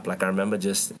stand up. Like, I remember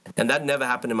and that never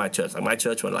happened in my church. Like, my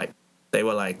church went like, they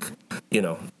were like,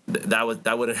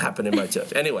 that wouldn't happen in my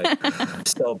church. Anyway,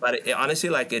 so, but it, honestly,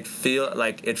 like, it felt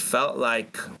like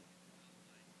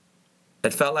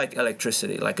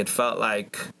electricity. Like, it felt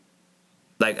like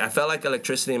I felt like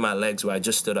electricity in my legs where I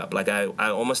just stood up. Like, I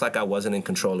almost like I wasn't in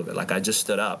control of it. Like, I just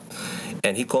stood up.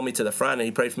 And he called me to the front, and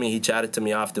he prayed for me. He chatted to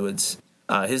me afterwards.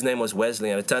 His name was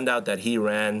Wesley, and it turned out that he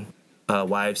ran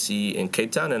YFC in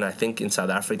Cape Town, and I think in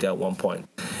South Africa at one point.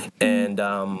 And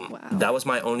wow. That was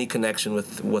my only connection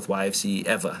with YFC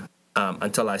ever.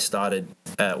 Until I started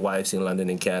at YFC in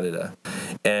London in Canada.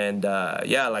 And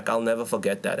yeah, like, I'll never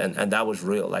forget that. And that was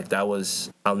real. Like,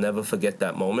 I'll never forget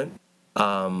that moment.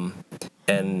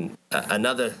 And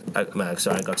another,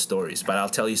 sorry, I got stories, but I'll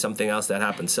tell you something else that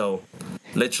happened. So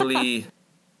literally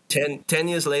 10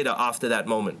 years later after that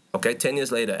moment, 10 years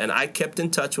later, and I kept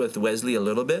in touch with Wesley a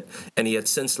little bit, and he had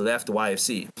since left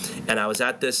YFC. And I was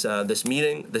at this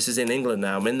meeting. This is in England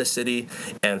now. I'm in the city,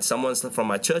 and someone from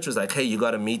my church was like, hey, you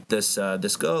got to meet this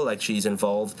girl. Like, she's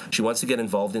involved. She wants to get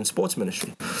involved in sports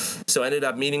ministry. So I ended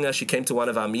up meeting her. She came to one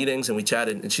of our meetings, and we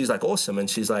chatted, and she's like, awesome. And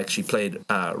she's like, she played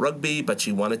rugby, but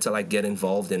she wanted to, like, get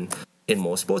involved in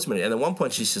more sportsmen. And at one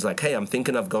point she's like, hey, I'm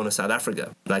thinking of going to South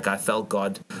Africa. Like, I felt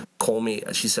God call me.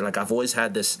 She said, like, I've always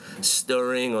had this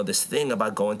stirring or this thing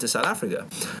about going to South Africa.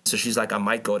 So she's like, I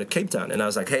might go to Cape Town. And I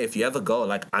was like, hey, if you ever go,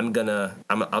 like,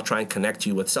 I'll try and connect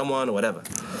you with someone or whatever.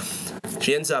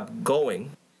 She ends up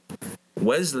going.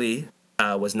 Wesley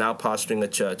was now pastoring a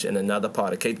church in another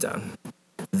part of Cape Town.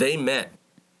 They met.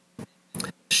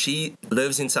 She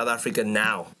lives in South Africa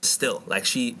now, still. Like,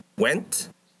 she went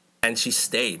and she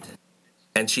stayed.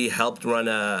 And she helped run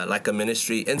a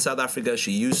ministry in South Africa.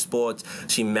 She used sports.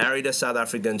 She married a South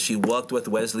African. She worked with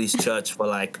Wesley's church for,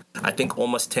 like, I think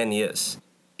almost 10 years.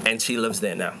 And she lives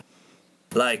there now.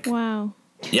 Like, wow.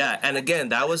 Yeah, and again,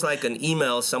 that was like an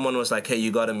email. Someone was like, "Hey,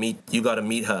 you got to meet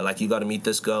her. Like, you got to meet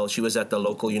this girl. She was at the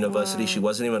local university. She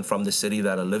wasn't even from the city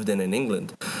that I lived in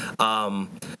England."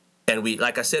 And we,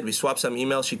 like I said, we swapped some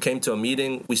emails. She came to a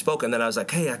meeting. We spoke, and then I was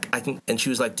like, "Hey, I can." And she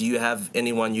was like, "Do you have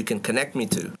anyone you can connect me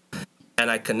to?" And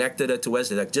I connected her to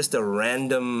Wesley, like just a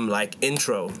random like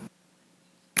intro.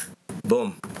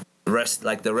 Boom.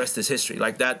 The rest is history.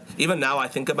 Like that. Even now, I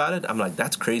think about it, I'm like,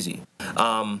 that's crazy.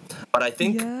 But I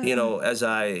think as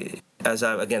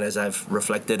I've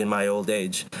reflected in my old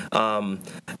age,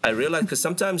 I realized because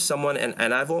sometimes someone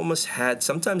and I've almost had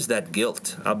sometimes that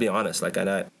guilt. I'll be honest. Like, and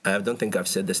I don't think I've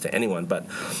said this to anyone, but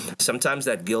sometimes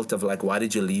that guilt of like, why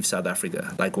did you leave South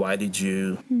Africa? Like, why would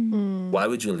you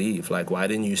leave? Like, why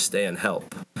didn't you stay and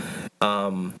help?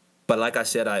 But like I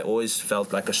said, I always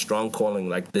felt like a strong calling,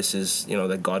 like this is,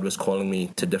 that God was calling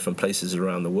me to different places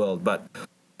around the world. But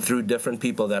through different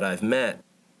people that I've met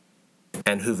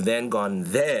and who've then gone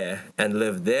there and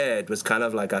lived there, it was kind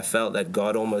of like I felt that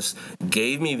God almost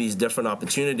gave me these different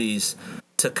opportunities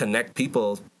to connect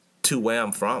people to where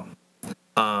I'm from.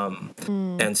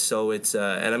 And so it's,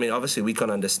 and I mean, obviously we can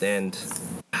understand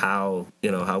how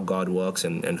God works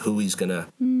and who he's going to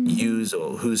use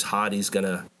or whose heart he's going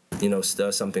to,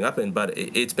 stir something up in. But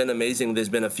it's been amazing. There's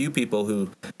been a few people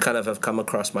who kind of have come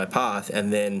across my path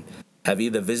and then have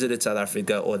either visited South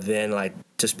Africa or then like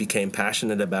just became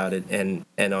passionate about it and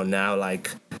are now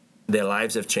like their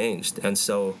lives have changed. And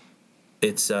so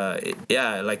it's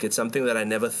it's something that I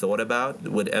never thought about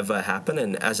would ever happen.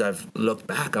 And as I've looked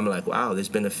back, I'm like, wow, there's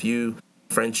been a few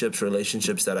friendships,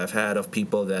 relationships that I've had of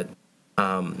people that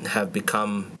have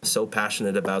become so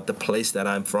passionate about the place that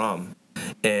I'm from.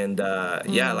 And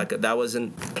like that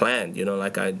wasn't planned,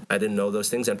 like I didn't know those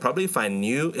things. And probably if I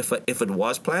knew if it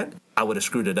was planned, I would have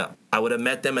screwed it up. I would have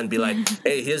met them and be like,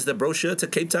 hey, here's the brochure to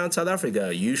Cape Town, South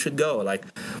Africa. You should go. Like,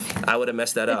 I would have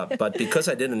messed that up. But because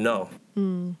I didn't know,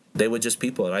 they were just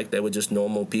people, right? They were just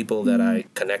normal people that I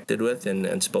connected with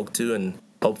and spoke to and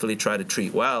hopefully try to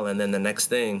treat well. And then the next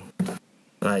thing,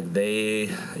 like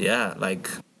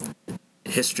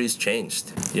history's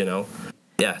changed,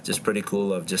 Yeah, just pretty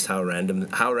cool of just how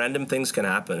random things can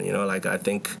happen. Like I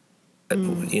think,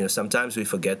 sometimes we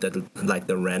forget that like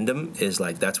the random is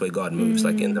like that's where God moves,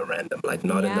 like in the random, like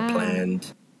not in the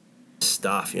planned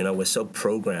stuff. We're so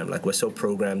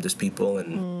programmed, as people,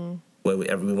 and where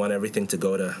we want everything to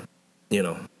go to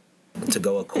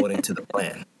go according to the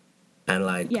plan. And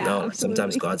like no, absolutely.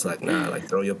 Sometimes God's like nah, like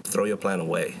throw your plan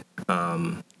away.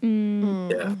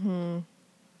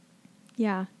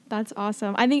 Yeah, that's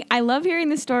awesome. I think I love hearing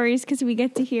the stories because we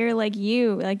get to hear like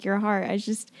your heart. It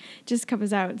just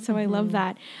comes out. So I love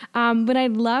that. But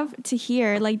I'd love to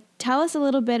hear, like, tell us a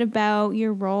little bit about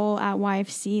your role at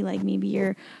YFC, like maybe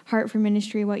your heart for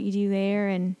ministry, what you do there,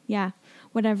 and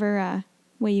whatever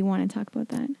way you want to talk about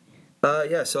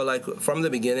that. So like from the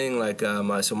beginning, like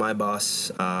my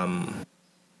boss,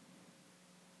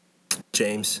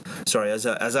 James, sorry, as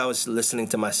I was listening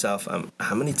to myself,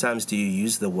 how many times do you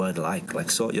use the word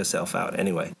like sort yourself out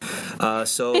anyway?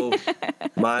 So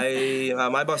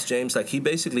my boss James, like he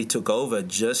basically took over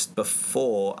just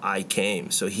before I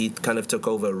came. So he kind of took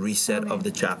over a reset of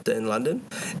the chapter in London.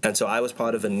 And so I was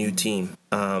part of a new team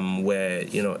where,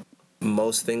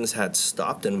 most things had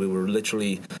stopped and we were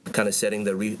literally kind of setting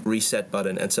the reset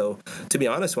button. And so, to be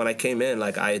honest, when I came in,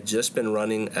 like I had just been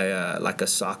running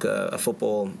a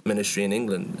football ministry in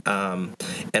England. And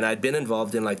I'd been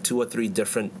involved in like 2 or 3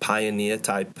 different pioneer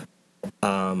type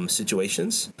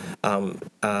situations,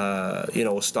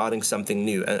 starting something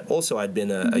new. And also I'd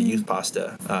been a youth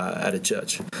pastor at a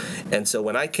church. And so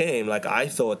when I came, like I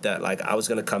thought that like I was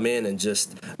going to come in and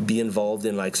just be involved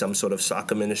in like some sort of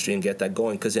soccer ministry and get that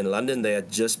going. Because in London, they had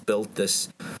just built this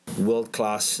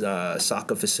world-class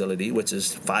soccer facility, which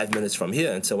is 5 minutes from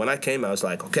here. And so when I came, I was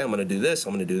like, okay, I'm going to do this,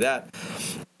 I'm going to do that.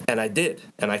 And I did.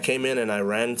 And I came in and I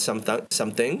ran some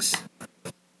things.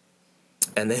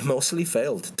 And they mostly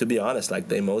failed, to be honest. Like,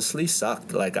 they mostly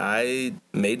sucked. Like, I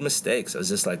made mistakes. I was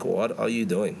just like, what are you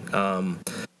doing?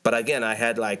 But again, I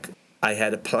had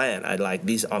a plan. I'm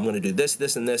going to do this,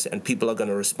 this, and this, and people are going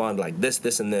to respond like this,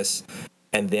 this, and this,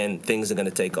 and then things are going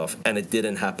to take off. And it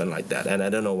didn't happen like that. And I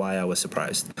don't know why I was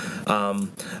surprised.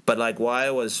 But, like, why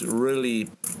I was really,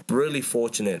 really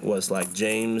fortunate was, like,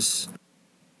 James...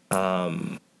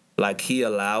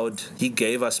 he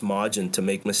gave us margin to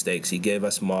make mistakes. He gave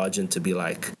us margin to be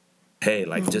like, hey,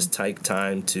 like just take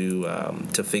time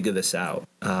to figure this out.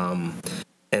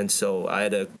 And so I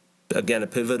had a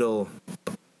pivotal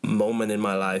moment in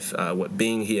my life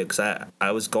being here, because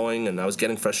I was going and I was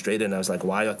getting frustrated and I was like,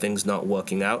 why are things not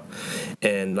working out?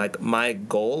 And like my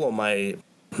goal or my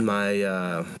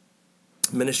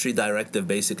ministry directive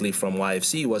basically from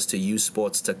YFC was to use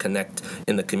sports to connect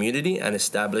in the community and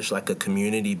establish like a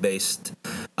community-based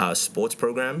sports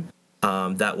program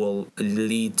that will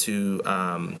lead to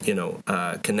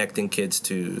connecting kids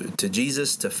to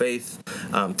Jesus, to faith,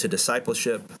 to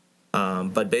discipleship.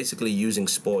 But basically using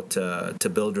sport to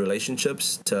build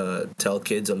relationships, to tell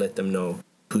kids or let them know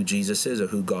who Jesus is or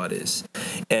who God is.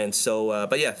 And so,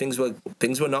 but yeah, things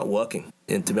were not working.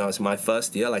 And to be honest, my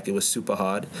first year, like, it was super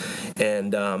hard.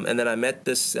 And then I met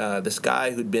this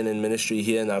guy who'd been in ministry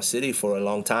here in our city for a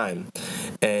long time.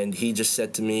 And he just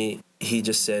said to me,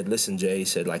 listen, Jay, he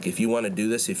said, like, if you want to do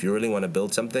this, if you really want to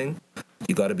build something,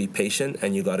 you got to be patient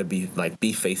and you got to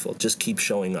be faithful. Just keep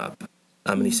showing up.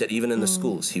 And he said, even in the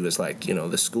schools, he was like,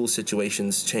 the school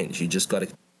situations change. You just got to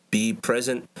be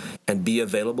present and be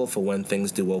available for when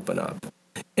things do open up.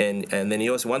 And then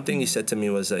one thing he said to me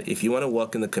was, if you want to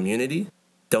work in the community,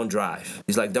 don't drive.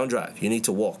 He's like, don't drive. You need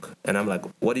to walk. And I'm like,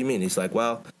 what do you mean? He's like,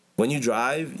 well, when you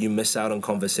drive, you miss out on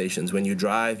conversations. When you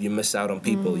drive, you miss out on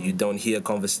people. You don't hear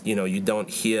you don't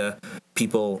hear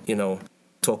people,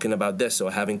 talking about this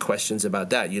or having questions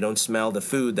about that. You don't smell the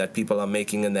food that people are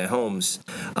making in their homes.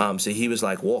 So he was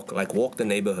like, walk the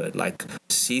neighborhood, like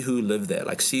see who live there,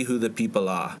 like see who the people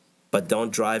are, but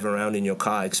don't drive around in your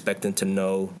car expecting to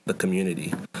know the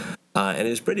community. And it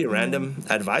was pretty random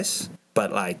advice,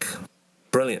 but like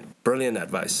brilliant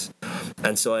advice.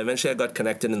 And so eventually I got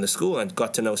connected in the school and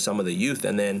got to know some of the youth.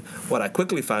 And then what I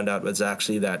quickly found out was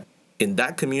actually that in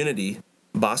that community,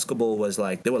 basketball was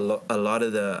like, there were a lot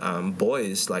of the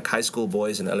boys, like high school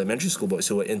boys and elementary school boys,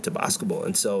 who were into basketball.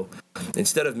 And so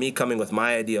instead of me coming with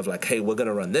my idea of like, hey, we're going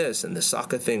to run this and the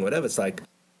soccer thing, whatever, it's like,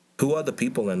 who are the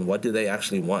people and what do they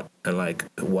actually want? And like,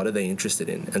 what are they interested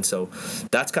in? And so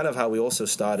that's kind of how we also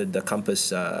started the Compass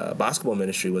basketball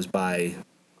ministry, was by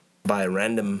a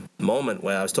random moment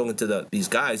where I was talking to these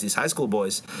guys, these high school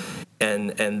boys,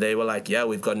 and they were like, yeah,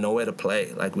 we've got nowhere to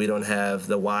play. Like, we don't have,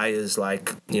 the Y is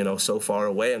like, so far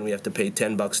away, and we have to pay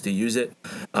 $10 to use it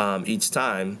each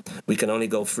time. We can only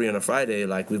go free on a Friday.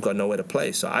 Like, we've got nowhere to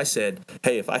play. So I said,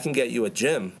 hey, if I can get you a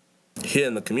gym here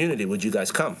in the community, would you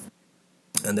guys come?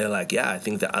 And they're like, yeah, I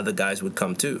think the other guys would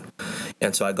come too.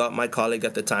 And so I got my colleague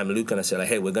at the time, Luke, and I said, like,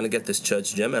 hey, we're going to get this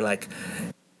church gym. And like,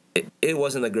 it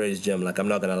wasn't the greatest gym, like, I'm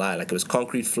not gonna lie. Like, it was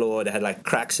concrete floor, it had like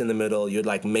cracks in the middle. You'd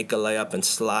like make a layup and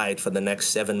slide for the next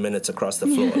 7 minutes across the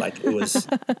floor. Like, it was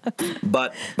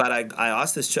but I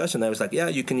asked this church and they was like, yeah,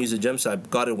 you can use the gym. So I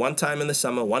got it one time in the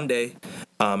summer, one day.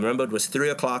 Remember, it was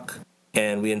 3:00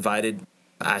 and we invited,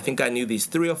 I think I knew these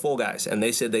 3 or 4 guys, and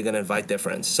they said they're gonna invite their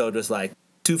friends. So it was like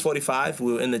 2:45,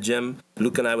 we were in the gym,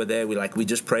 Luke and I were there, we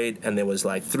just prayed, and there was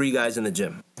like 3 guys in the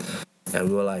gym. And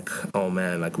we were like, oh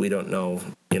man, like, we don't know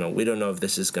if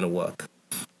this is going to work.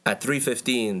 At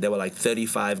 3:15, there were like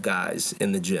 35 guys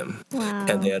in the gym. Wow.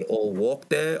 And they had all walked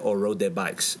there or rode their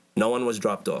bikes. No one was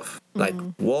dropped off. Like,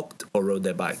 walked or rode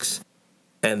their bikes.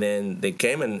 And then they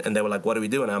came and they were like, what do we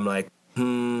do? And I'm like,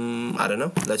 I don't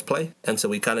know, let's play. And so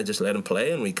we kind of just let them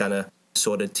play, and we kind of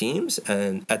sorted teams.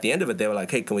 And at the end of it, they were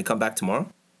like, hey, can we come back tomorrow?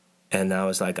 And I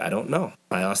was like, I don't know.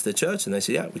 I asked the church, and they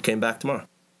said, yeah, we came back tomorrow.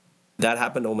 That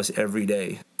happened almost every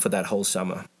day for that whole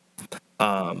summer.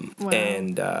 Wow.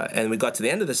 And we got to the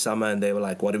end of the summer, and they were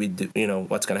like, what do we do?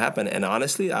 What's going to happen? And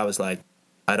honestly, I was like,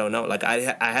 I don't know. Like,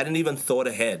 I hadn't even thought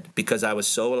ahead, because I was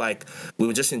so like, we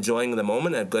were just enjoying the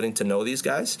moment and getting to know these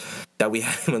guys, that we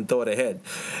hadn't even thought ahead.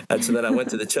 And so then I went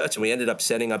to the church, and we ended up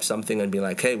setting up something and being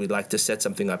like, hey, we'd like to set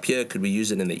something up here. Could we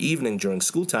use it in the evening during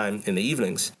school time, in the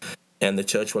evenings? And the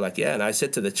church were like, yeah. And I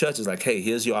said to the church, it's like, hey,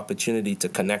 here's your opportunity to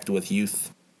connect with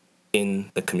youth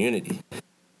in the community.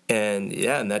 And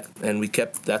yeah,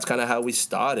 that's kind of how we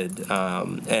started.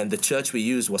 And the church we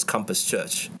used was Compass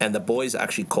Church, and the boys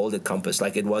actually called it Compass.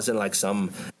 Like, it wasn't like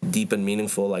some deep and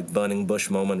meaningful, like, burning bush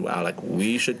moment where like,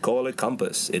 we should call it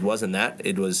Compass. It wasn't that.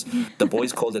 It was, the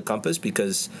boys called it Compass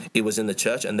because it was in the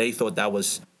church, and they thought that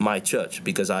was my church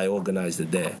because I organized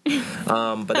it there.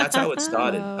 But that's how it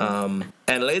started.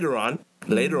 And later on,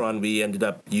 we ended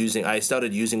up I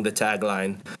started using the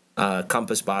tagline,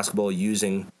 Compass Basketball,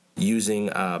 using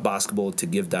basketball to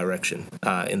give direction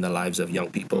in the lives of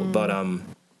young people. But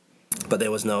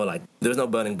there was no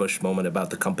burning bush moment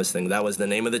about the Compass thing. That was the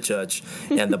name of the church,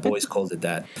 and the boys called it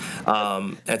that.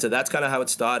 And so that's kind of how it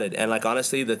started. And like,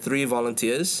 honestly, the 3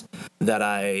 volunteers that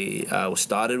I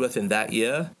started with in that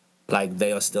year, like,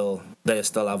 they are still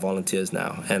our volunteers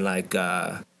now. And like,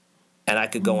 and I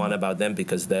could go on about them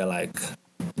because they're like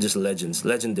just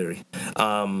legendary.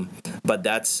 But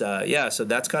that's so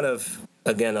that's kind of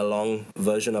again, a long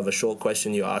version of a short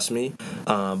question you asked me.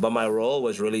 But my role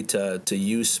was really to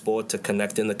use sport to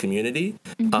connect in the community,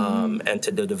 and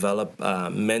to develop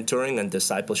mentoring and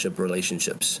discipleship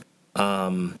relationships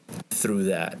through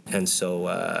that. And so,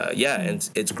 and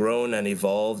it's grown and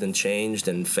evolved and changed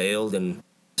and failed and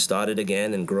started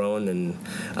again and grown, and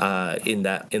in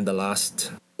the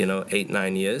last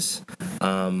 8-9 years.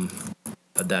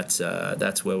 But that's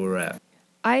where we're at.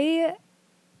 I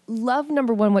love,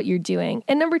 number one, what you're doing.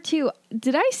 And number two,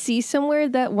 did I see somewhere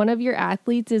that one of your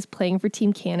athletes is playing for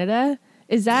Team Canada?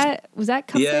 Was that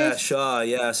Compass? Yeah, sure.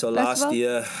 Yeah, so Basketball? last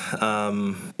year,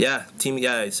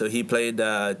 so he played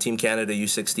Team Canada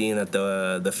U16 at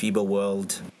the FIBA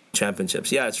World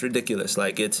Championships. Yeah, it's ridiculous.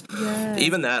 Like, it's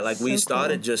even that, like, we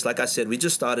started cool. Just like I said, we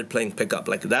just started playing pickup.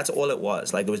 Like, that's all it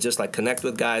was. Like, it was just like connect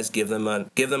with guys, give them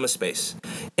a space,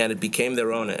 and it became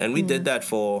their own. And we did that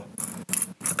for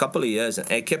a couple of years,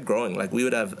 and it kept growing. Like, we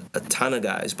would have a ton of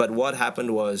guys, but what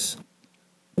happened was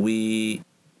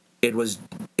it was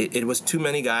too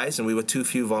many guys, and we were too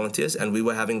few volunteers, and we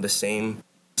were having the same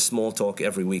small talk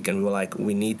every week, and we were like,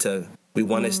 we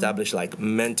want to establish like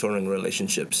mentoring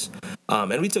relationships.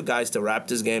 And we took guys to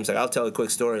Raptors games. Like, I'll tell a quick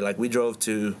story. Like, we drove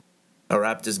to a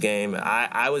Raptors game.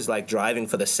 I was like driving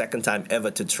for the second time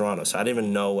ever to Toronto, so I didn't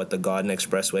even know what the Garden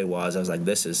Expressway was. I was like,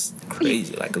 this is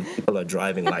crazy. Like, people are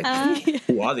driving, like,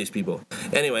 who are these people?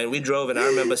 Anyway, and we drove, and I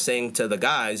remember saying to the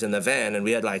guys in the van, and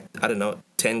we had like, I don't know,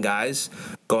 10 guys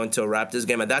going to a Raptors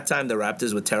game. At that time, the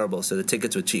Raptors were terrible, so the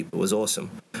tickets were cheap. It was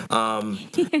awesome.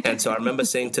 And so I remember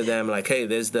saying to them, like, hey,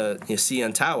 there's the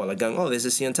CN Tower. Like, going, oh, there's the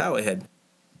CN Tower ahead.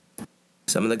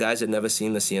 Some of the guys had never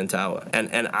seen the CN Tower.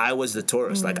 And I was the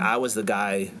tourist. Like, I was the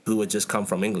guy who had just come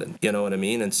from England. You know what I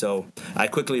mean? And so I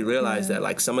quickly realized that,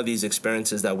 like, some of these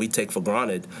experiences that we take for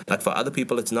granted, like, for other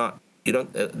people, it's not.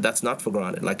 That's not for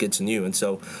granted. Like, it's new. And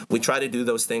so we try to do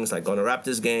those things, like on the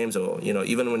Raptors games, or,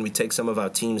 even when we take some of our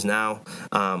teams now,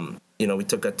 we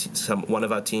took one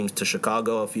of our teams to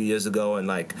Chicago a few years ago, and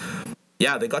like,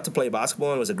 yeah, they got to play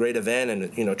basketball, and it was a great event,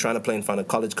 and, trying to play in front of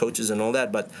college coaches and all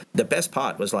that. But the best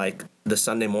part was, like, the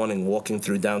Sunday morning walking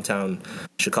through downtown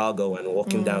Chicago and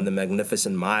walking down the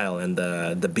Magnificent Mile and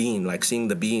the Bean, like seeing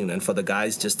the Bean, and for the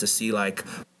guys just to see, like,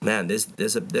 man,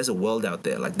 there's a world out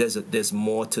there. Like, there's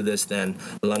more to this than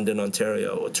London,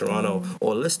 Ontario, or Toronto,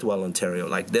 or Listowel, Ontario.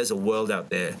 Like, there's a world out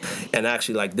there, and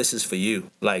actually, like, this is for you.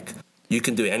 Like, you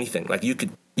can do anything. Like, you could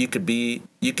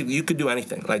do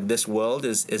anything. Like, this world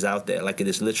is out there. Like, it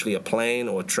is literally a plane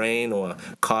or a train or a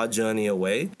car journey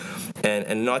away,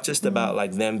 and not just about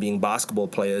like them being basketball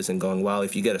players and going, well,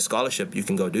 if you get a scholarship, you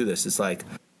can go do this. It's like,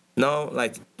 no,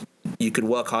 like, you could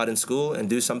work hard in school and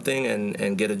do something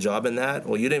and get a job in that,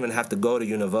 or you don't even have to go to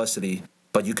university,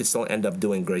 but you could still end up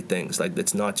doing great things. Like,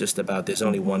 it's not just about there's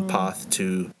only one path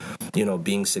to,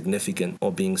 being significant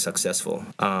or being successful.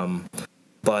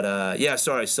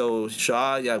 So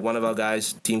Shaw, one of our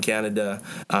guys, Team Canada,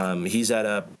 he's at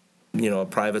a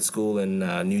private school in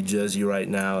New Jersey right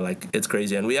now. Like, it's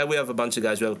crazy. And we have a bunch of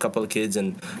guys. We have a couple of kids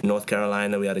in North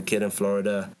Carolina. We had a kid in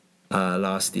Florida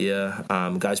last year,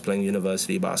 guys playing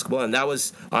university basketball. And that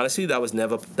was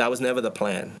never the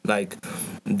plan. Like,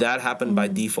 that happened by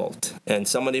default. And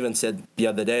someone even said the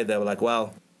other day, they were like,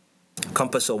 well,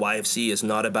 Compass or YFC is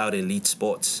not about elite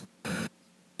sports.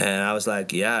 And I was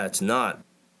like, yeah, it's not.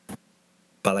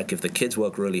 But, like, if the kids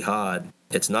work really hard,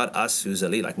 it's not us who's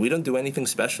elite. Like, we don't do anything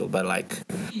special. But, like,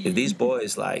 if these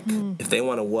boys, like, if they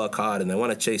want to work hard and they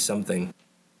want to chase something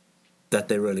that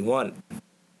they really want,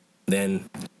 then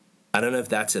I don't know if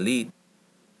that's elite,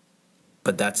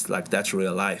 but that's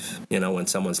real life, when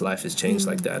someone's life is changed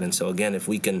like that. And so, again, if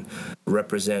we can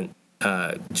represent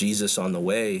Jesus on the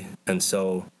way, and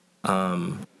so,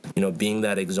 being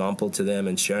that example to them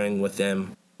and sharing with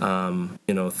them,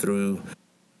 through...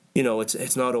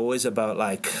 it's not always about,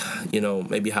 like,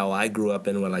 maybe how I grew up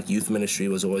in, where, like, youth ministry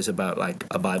was always about, like,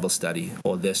 a Bible study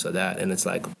or this or that. And it's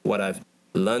like, what I've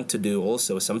learned to do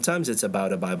also, sometimes it's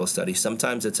about a Bible study.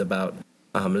 Sometimes it's about,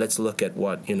 let's look at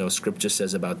what, Scripture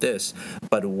says about this.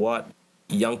 But what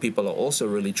young people are also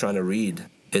really trying to read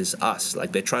is us.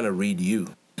 Like, they're trying to read you.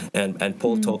 And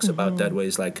Paul talks about that, where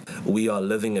it's like, we are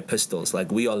living epistles.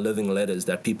 Like, we are living letters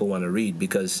that people want to read,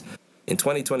 because in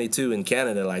 2022 in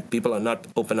Canada, like, people are not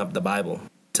open up the Bible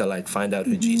to, like, find out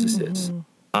who Jesus is,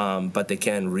 but they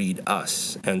can read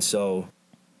us. And so,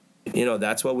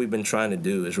 that's what we've been trying to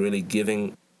do, is really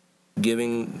giving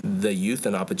the youth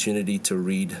an opportunity to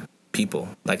read people,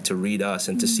 like, to read us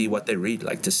and to see what they read,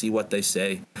 like, to see what they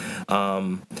say.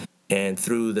 And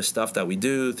through the stuff that we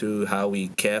do, through how we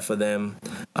care for them,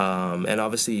 and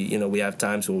obviously, we have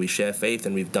times where we share faith,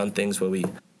 and we've done things where we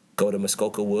go to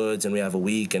Muskoka Woods and we have a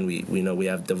week and we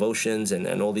have devotions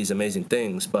and all these amazing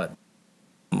things. But,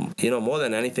 more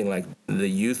than anything, like the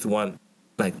youth want,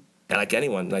 like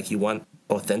anyone, like you want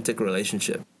authentic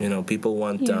relationship. People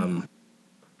want,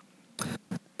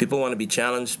 people want to be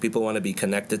challenged. People want to be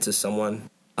connected to someone,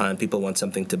 and people want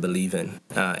something to believe in,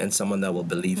 and someone that will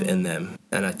believe in them.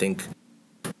 And I think,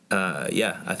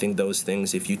 I think those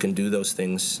things, if you can do those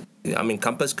things, I mean,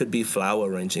 Compass could be flower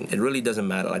arranging. It really doesn't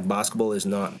matter. Like basketball is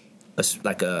not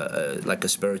like a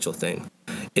spiritual thing.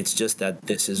 It's just that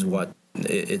this is what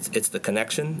it's the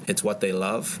connection. It's what they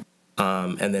love,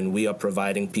 and then we are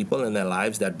providing people in their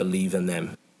lives that believe in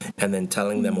them, and then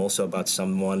telling them also about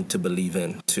someone to believe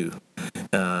in too.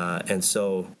 And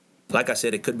so, like I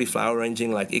said, it could be flower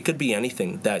arranging. Like it could be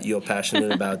anything that you're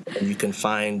passionate about, and you can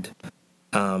find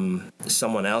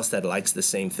someone else that likes the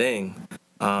same thing,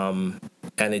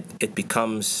 and it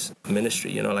becomes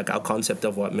ministry. Like our concept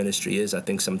of what ministry is, I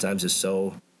think sometimes is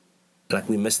so, like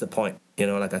we miss the point.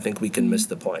 Like I think we can miss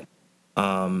the point.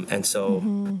 And so,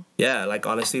 like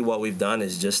honestly, what we've done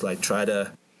is just like try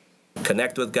to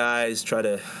connect with guys, try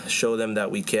to show them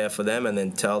that we care for them, and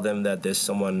then tell them that there's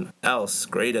someone else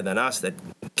greater than us that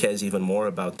cares even more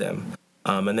about them.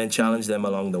 And then challenge them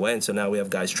along the way. And so now we have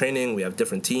guys training, we have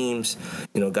different teams,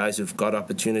 guys who've got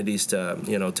opportunities to,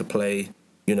 to play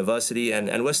university.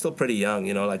 And we're still pretty young,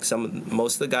 like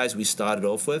most of the guys we started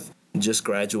off with just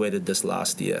graduated this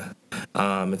last year.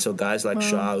 And so guys like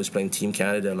Shaw, who's playing Team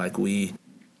Canada, like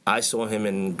I saw him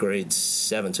in grade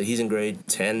 7. So he's in grade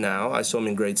 10 now. I saw him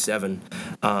in grade 7.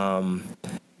 And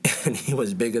he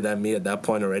was bigger than me at that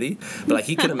point already. But like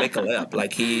he couldn't make a layup.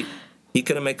 Like he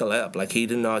couldn't make a layup. Like he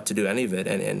didn't know how to do any of it.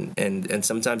 And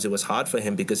sometimes it was hard for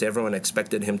him because everyone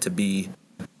expected him to be,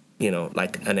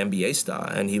 like an NBA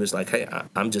star. And he was like, hey,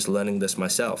 I'm just learning this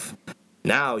myself.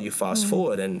 Now you fast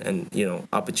forward and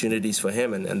opportunities for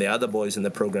him and the other boys in the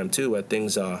program too, where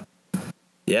things are,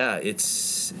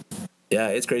 it's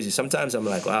crazy. Sometimes I'm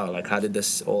like, wow, like how did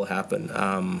this all happen?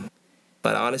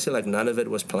 But honestly, like none of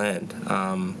it was planned.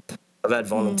 I've had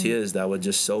volunteers that were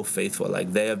just so faithful.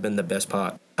 Like they have been the best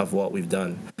part of what we've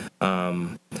done.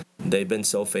 They've been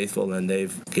so faithful and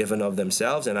they've given of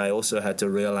themselves. And I also had to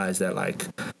realize that like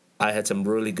I had some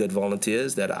really good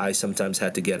volunteers that I sometimes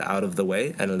had to get out of the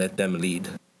way and let them lead.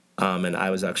 And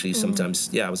I was actually sometimes,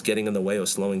 I was getting in the way or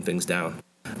slowing things down.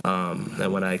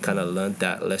 And when I kind of learned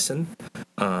that lesson,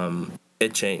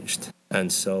 it changed.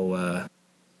 And so,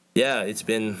 it's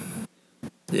been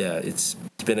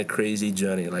a crazy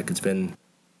journey. Like it's been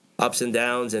ups and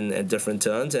downs and different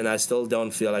turns. And I still don't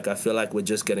feel like, I feel like we're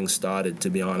just getting started, to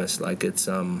be honest. Like it's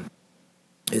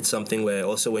something where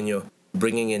also when you're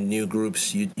bringing in new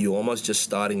groups, you almost just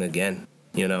starting again,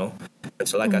 And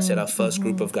so like I said, our first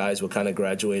group of guys were kind of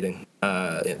graduating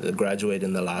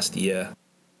in the last year.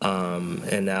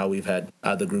 And now we've had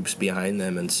other groups behind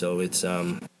them. And so it's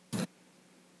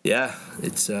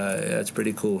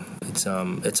pretty cool.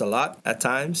 It's a lot at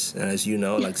times. And as you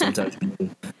know, like sometimes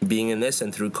being in this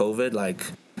and through COVID, like,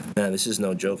 man, this is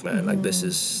no joke, man. Like this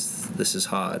is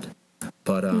hard.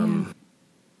 But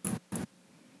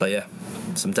yeah,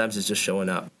 sometimes it's just showing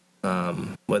up.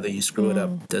 Whether you screw it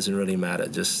up doesn't really matter.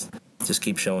 Just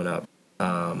keep showing up.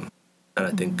 And I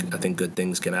think good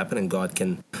things can happen and God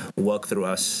can work through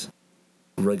us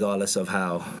regardless of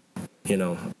how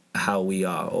we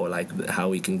are or like how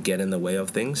we can get in the way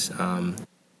of things.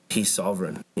 He's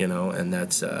sovereign, and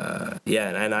that's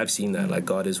and I've seen that like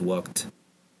God has worked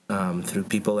through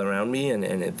people around me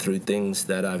and through things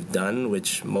that I've done,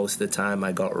 which most of the time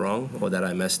I got wrong or that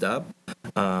I messed up.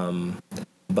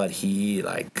 But he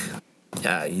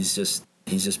he's just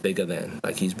bigger than,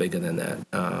 like he's bigger than that.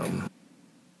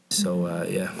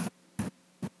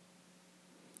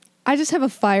 I just have a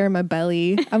fire in my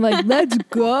belly. I'm like, let's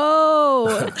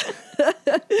go.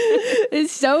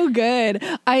 It's so good.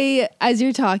 As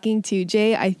you're talking to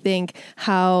Jay, I think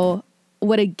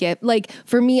what a gift. Like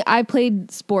for me, I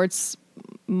played sports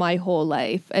my whole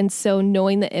life. And so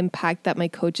knowing the impact that my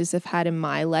coaches have had in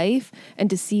my life and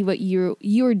to see what you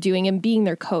are doing and being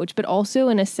their coach, but also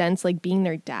in a sense, like being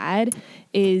their dad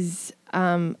is,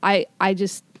 I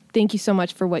just thank you so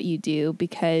much for what you do,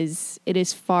 because it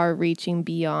is far reaching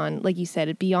beyond, like you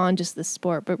said, beyond just the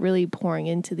sport, but really pouring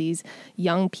into these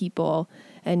young people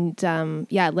and,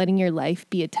 letting your life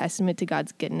be a testament to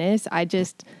God's goodness.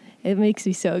 It makes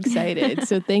me so excited.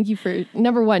 So thank you for,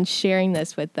 number one, sharing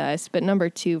this with us, but number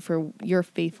two, for your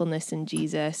faithfulness in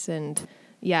Jesus. And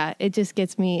it just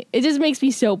makes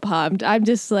me so pumped. I'm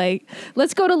just like,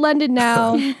 let's go to London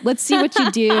now. Let's see what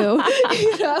you do.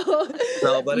 No,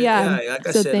 but like I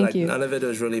said, thank like you. none of it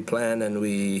was really planned. And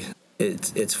we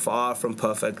it's far from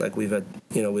perfect. Like we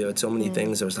had so many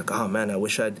things. I was like, oh man, I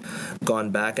wish I'd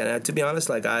gone back. And to be honest,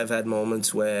 like I've had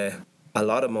a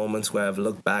lot of moments where I've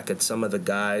looked back at some of the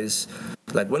guys.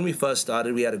 Like when we first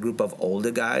started, we had a group of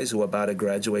older guys who were about to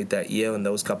graduate that year and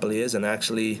those couple of years. And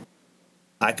actually,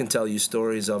 I can tell you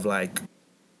stories of like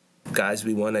guys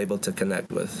we weren't able to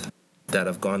connect with that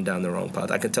have gone down the wrong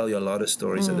path. I can tell you a lot of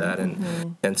stories of that.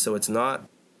 And so it's not,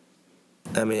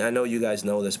 I mean, I know you guys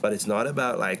know this, but it's not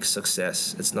about like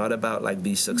success. It's not about like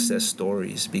these success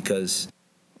stories, because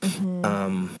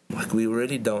like we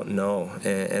really don't know.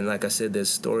 And like I said, there's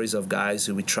stories of guys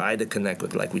who we tried to connect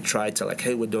with. Like we tried to like,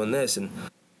 hey, we're doing this,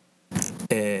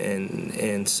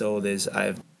 and so I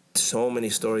have so many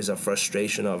stories of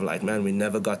frustration of like, man, we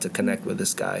never got to connect with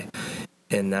this guy,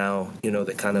 and now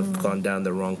they kind of gone down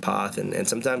the wrong path, and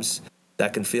sometimes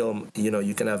that can feel,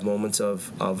 you can have moments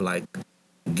of like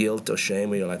guilt or shame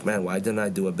where you're like, man, why didn't I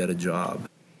do a better job?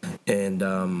 And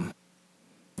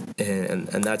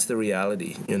that's the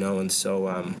reality, and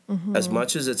so as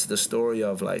much as it's the story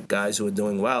of like guys who are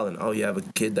doing well, and you have a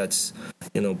kid that's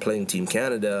playing Team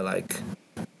Canada, like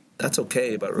that's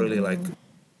okay, but really like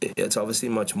it's obviously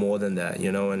much more than that,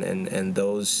 and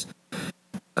those.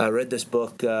 I read this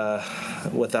book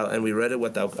and we read it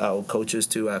with our coaches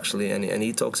too, actually, and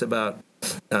he talks about,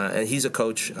 and he's a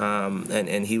coach,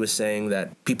 and he was saying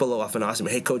that people often ask him,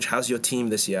 hey coach, how's your team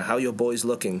this year? How are your boys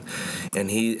looking?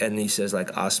 And he says, like,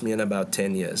 ask me in about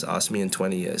 10 years, ask me in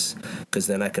 20 years, because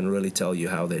then I can really tell you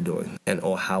how they're doing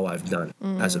or how I've done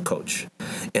as a coach.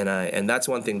 And that's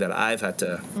one thing that I've had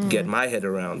to get my head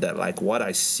around, that like what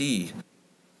I see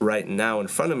right now in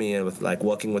front of me, and with like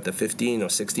working with a 15 or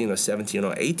 16 or 17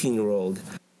 or 18-year-old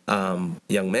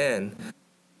young man,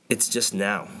 it's just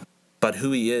now. But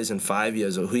who he is in 5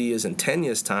 years or who he is in 10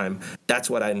 years' time, that's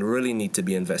what I really need to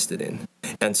be invested in.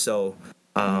 And so,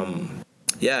 and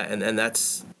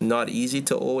that's not easy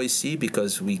to always see,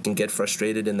 because we can get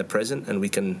frustrated in the present, and we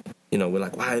can, we're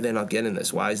like, why are they not getting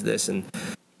this? Why is this?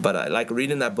 But I like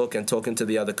reading that book and talking to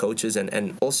the other coaches,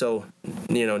 and also,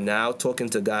 now talking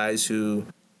to guys who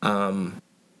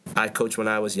I coached when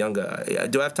I was younger.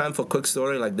 Do I have time for a quick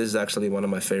story? Like, this is actually one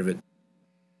of my favorite.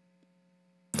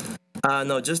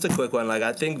 No, just a quick one. Like,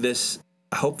 I think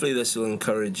hopefully this will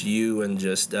encourage you, and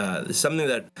just something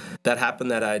that happened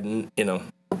that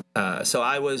so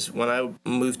when I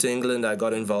moved to England, I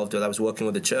was working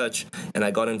with the church, and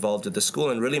I got involved with the school,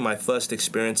 and really my first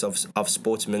experience of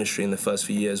sports ministry in the first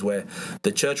few years, where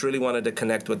the church really wanted to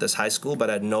connect with this high school, but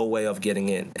had no way of getting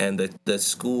in, and the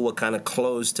school were kind of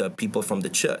closed to people from the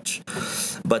church.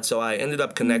 But so I ended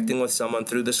up connecting with someone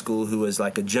through the school who was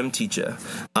like a gym teacher,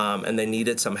 and they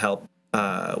needed some help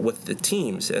with the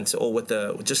teams, and so, or with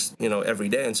the every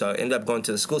day. And so I ended up going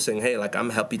to the school saying, hey, like, I'm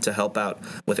happy to help out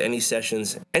with any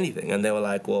sessions, anything. And they were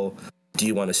like, well, do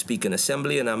you want to speak in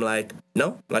assembly? And I'm like,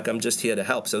 no, like, I'm just here to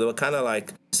help. So they were kind of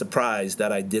like surprised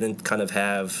that I didn't kind of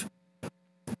have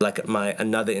like my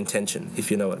another intention,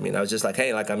 if you know what I mean. I was just like,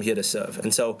 hey, like, I'm here to serve.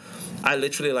 And so I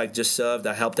literally like just served.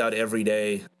 I helped out every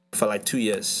day for like 2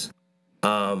 years.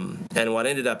 And what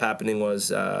ended up happening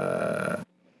was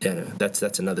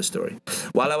that's another story.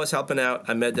 While I was helping out,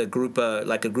 I met a group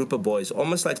of boys,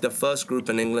 almost like the first group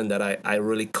in England that I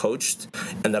really coached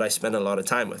and that I spent a lot of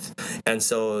time with. And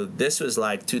so this was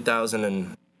like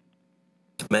 2000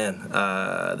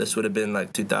 this would have been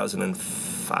like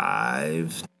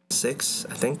 2005, 6,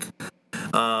 I think.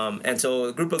 And so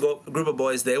a group of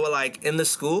boys, they were like in the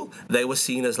school, they were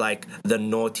seen as like the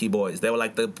naughty boys. They were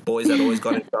like the boys that always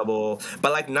got in trouble,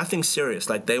 but like nothing serious.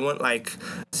 Like they weren't like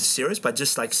serious, but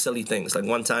just like silly things. Like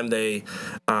one time they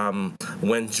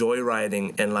went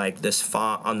joyriding in like this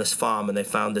farm, and they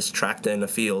found this tractor in the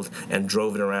field and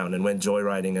drove it around and went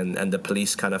joyriding, and the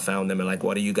police kind of found them and like,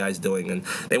 what are you guys doing? And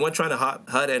they weren't trying to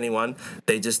hurt anyone.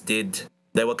 They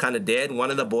were kind of dead.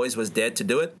 One of the boys was dead to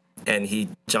do it, and he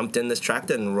jumped in this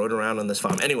tractor and rode around on this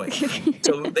farm. Anyway,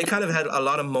 so they kind of had a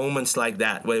lot of moments like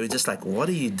that where it was just like, what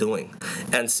are you doing?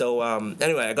 And so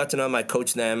anyway, I got to know them, I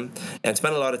coached them, and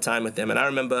spent a lot of time with them. And I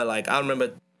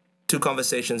remember 2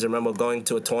 conversations. I remember going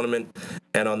to a tournament,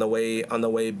 and on the way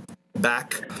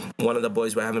back, one of the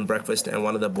boys were having breakfast, and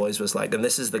one of the boys was like, and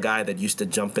this is the guy that used to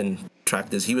jump in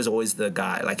tractors. He was always the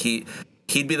guy. Like he'd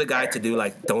be the guy to do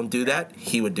like, don't do that.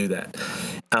 He would do that.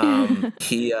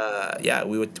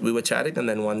 We were chatting, and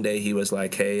then one day he was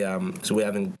like, hey, so we're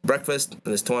having breakfast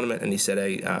in this tournament, and he said,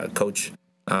 hey, coach,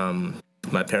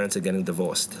 my parents are getting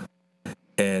divorced.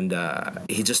 And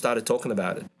he just started talking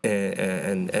about it,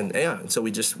 and so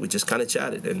we just kind of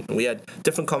chatted, and we had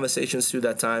different conversations through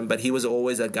that time. But he was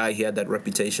always that guy. He had that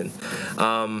reputation,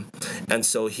 and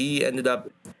so he ended up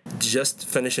just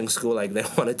finishing school. Like they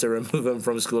wanted to remove him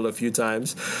from school a few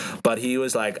times, but he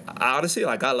was like, honestly,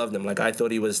 like I loved him. Like I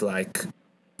thought he was like,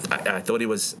 I thought he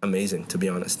was amazing, to be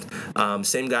honest.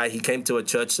 Same guy, he came to a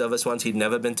church service once. He'd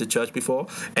never been to church before,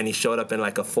 and he showed up in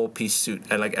like a 4-piece suit,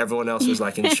 and like everyone else was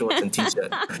like in shorts and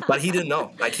t-shirt. But he didn't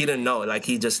know. Like he didn't know. Like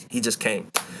he just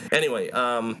came. Anyway,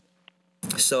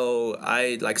 so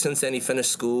I like since then he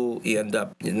finished school. He ended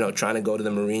up trying to go to the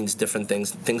Marines. Different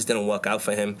things didn't work out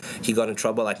for him. He got in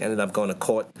trouble. Like ended up going to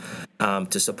court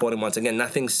to support him once again.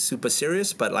 Nothing super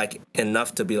serious, but like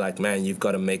enough to be like, man, you've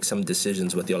got to make some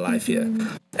decisions with your life here.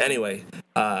 Anyway,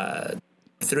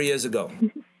 3 years ago,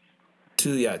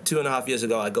 2.5 years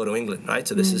ago, I go to England, right?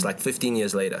 So this is like 15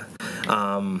 years later.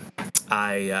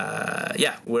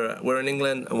 We're in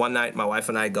England. One night, my wife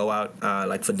and I go out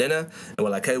like for dinner, and we're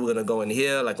like, hey, we're gonna go in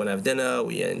here, like when I have dinner,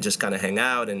 and just kind of hang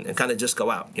out and kind of just go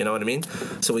out. You know what I mean?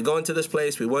 So we go into this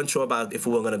place. We weren't sure about if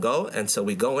we were gonna go, and so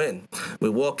we go in. We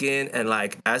walk in, and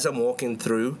like as I'm walking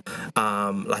through,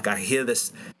 like I hear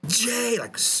this Jay,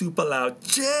 like super loud,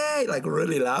 Jay, like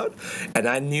really loud, and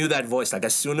I knew that voice. Like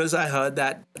as soon as I heard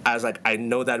that, I was like, I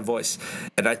know that voice,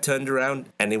 and I turned around,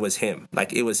 and it was him.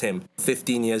 Like it was him.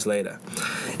 15 years later.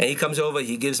 And he comes over,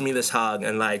 he gives me this hug,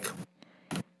 and like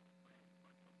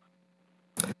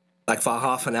for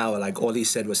half an hour, like all he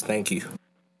said was thank you.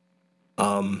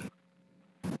 And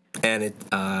it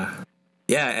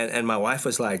and my wife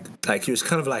was like he was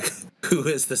kind of like, who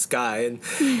is this guy? And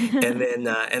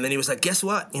then he was like, guess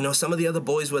what? Some of the other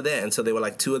boys were there, and so they were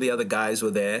like two of the other guys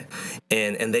were there,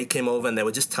 and they came over and they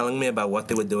were just telling me about what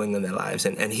they were doing in their lives,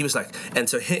 and he was like, and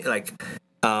so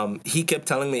he kept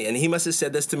telling me, and he must have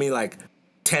said this to me like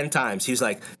 10 times. He was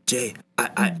like, Jay,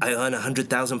 I earn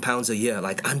 100,000 pounds a year.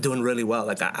 Like I'm doing really well.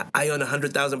 Like I earn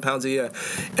 100,000 pounds a year.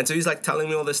 And so he's like telling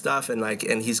me all this stuff, and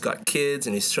he's got kids,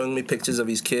 and he's showing me pictures of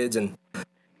his kids, and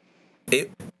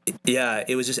it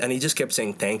was just, and he just kept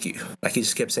saying thank you. Like he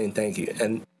just kept saying thank you.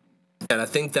 And I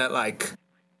think that like,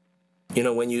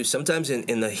 when you sometimes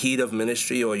in the heat of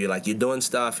ministry, or you're doing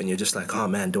stuff and you're just like, oh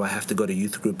man, do I have to go to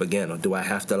youth group again? Or do I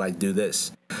have to like do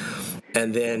this?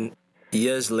 And then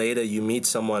years later, you meet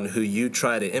someone who you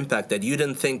try to impact that you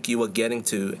didn't think you were getting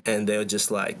to, and they're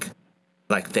just like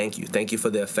thank you for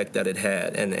the effect that it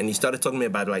had. And he started talking to me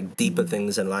about like deeper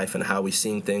things in life and how we're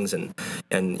seeing things, and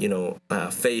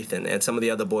faith, and some of the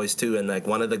other boys too. And like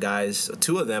one of the guys,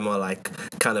 two of them are like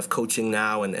kind of coaching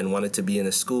now and wanted to be in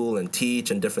a school and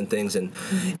teach and different things.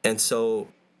 And so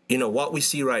what we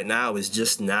see right now is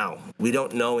just now. We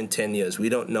don't know in 10 years. We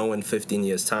don't know in 15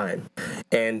 years' time.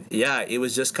 And it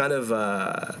was just kind of,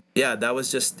 that was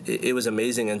just, it was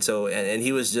amazing. And so, and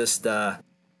he was just,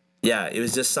 it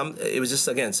was just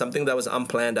again, something that was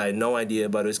unplanned. I had no idea,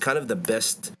 but it was kind of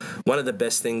one of the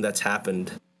best things that's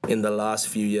happened in the last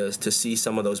few years, to see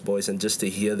some of those boys and just to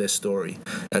hear their story,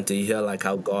 and to hear like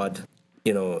how God,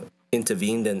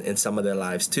 intervened in some of their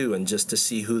lives too, and just to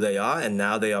see who they are. And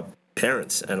now they are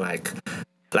parents, and like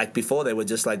before they were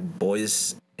just like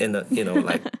boys in the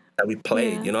like that we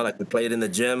played like we played in the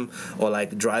gym, or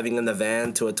like driving in the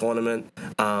van to a tournament.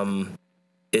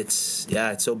 It's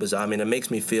so bizarre. I mean, it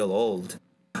makes me feel old,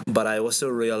 but I also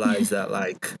realize that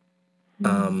like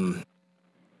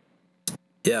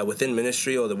within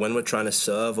ministry, or when we're trying to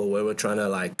serve, or where we're trying to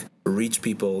like reach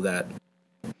people, that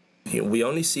we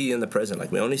only see in the present.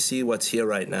 Like we only see what's here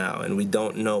right now, and we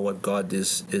don't know what God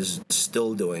is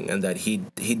still doing, and that he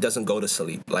doesn't go to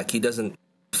sleep. Like he doesn't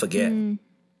forget.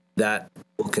 That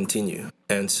will continue.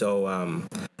 And so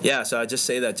so I just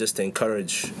say that just to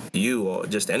encourage you, or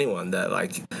just anyone, that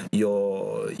like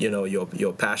your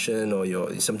passion,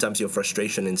 or sometimes your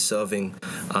frustration in serving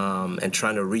and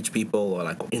trying to reach people, or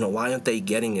like why aren't they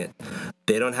getting it?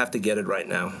 They don't have to get it right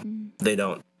now. They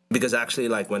don't. Because actually,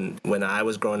 like when I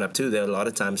was growing up too, there were a lot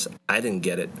of times I didn't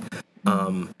get it.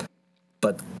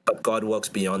 But God works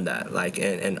beyond that. Like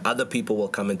and other people will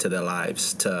come into their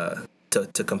lives to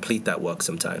complete that work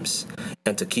sometimes,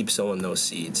 and to keep sowing those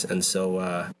seeds. And so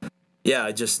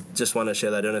I just want to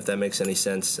share that. I don't know if that makes any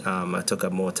sense. I took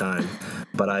up more time,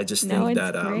 but I just think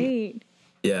that great.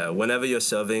 Whenever you're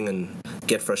serving and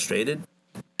get frustrated,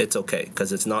 it's okay,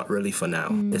 because it's not really for now.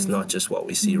 It's not just what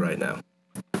we see right now.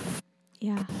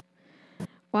 Yeah.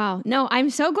 Wow. No, I'm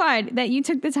so glad that you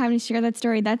took the time to share that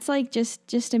story. That's like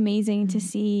just amazing to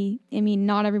see. I mean,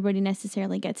 not everybody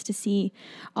necessarily gets to see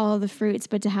all of the fruits,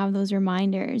 but to have those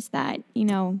reminders that,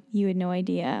 you had no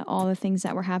idea all the things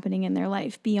that were happening in their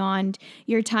life beyond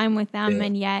your time with them.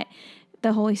 And yet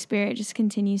the Holy Spirit just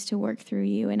continues to work through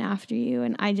you and after you.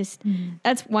 And I just,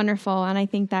 that's wonderful. And I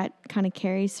think that kind of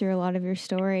carries through a lot of your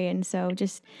story. And so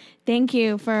just thank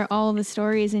you for all the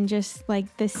stories and just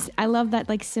like this. I love that,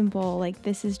 like, simple, like,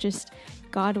 this is just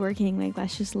God working. Like,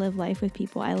 let's just live life with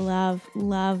people. I love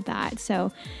that.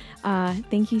 So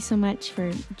thank you so much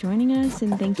for joining us,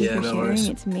 and thank you for sharing. Worries.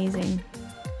 It's amazing.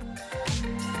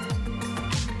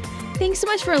 Thanks so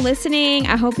much for listening.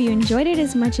 I hope you enjoyed it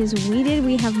as much as we did.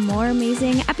 We have more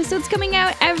amazing episodes coming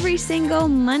out every single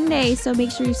Monday, so make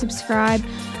sure you subscribe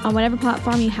on whatever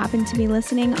platform you happen to be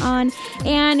listening on.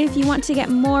 And if you want to get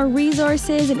more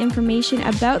resources and information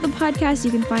about the podcast, you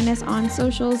can find us on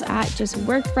socials at Just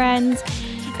Work Friends.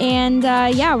 And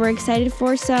we're excited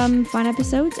for some fun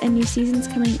episodes and new seasons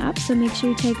coming up, so make sure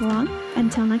you tag along.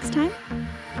 Until next time,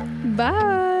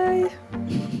 bye.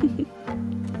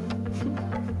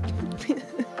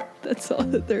 That's all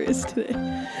that there is today.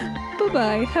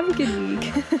 Bye-bye. Have a good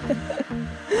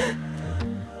week.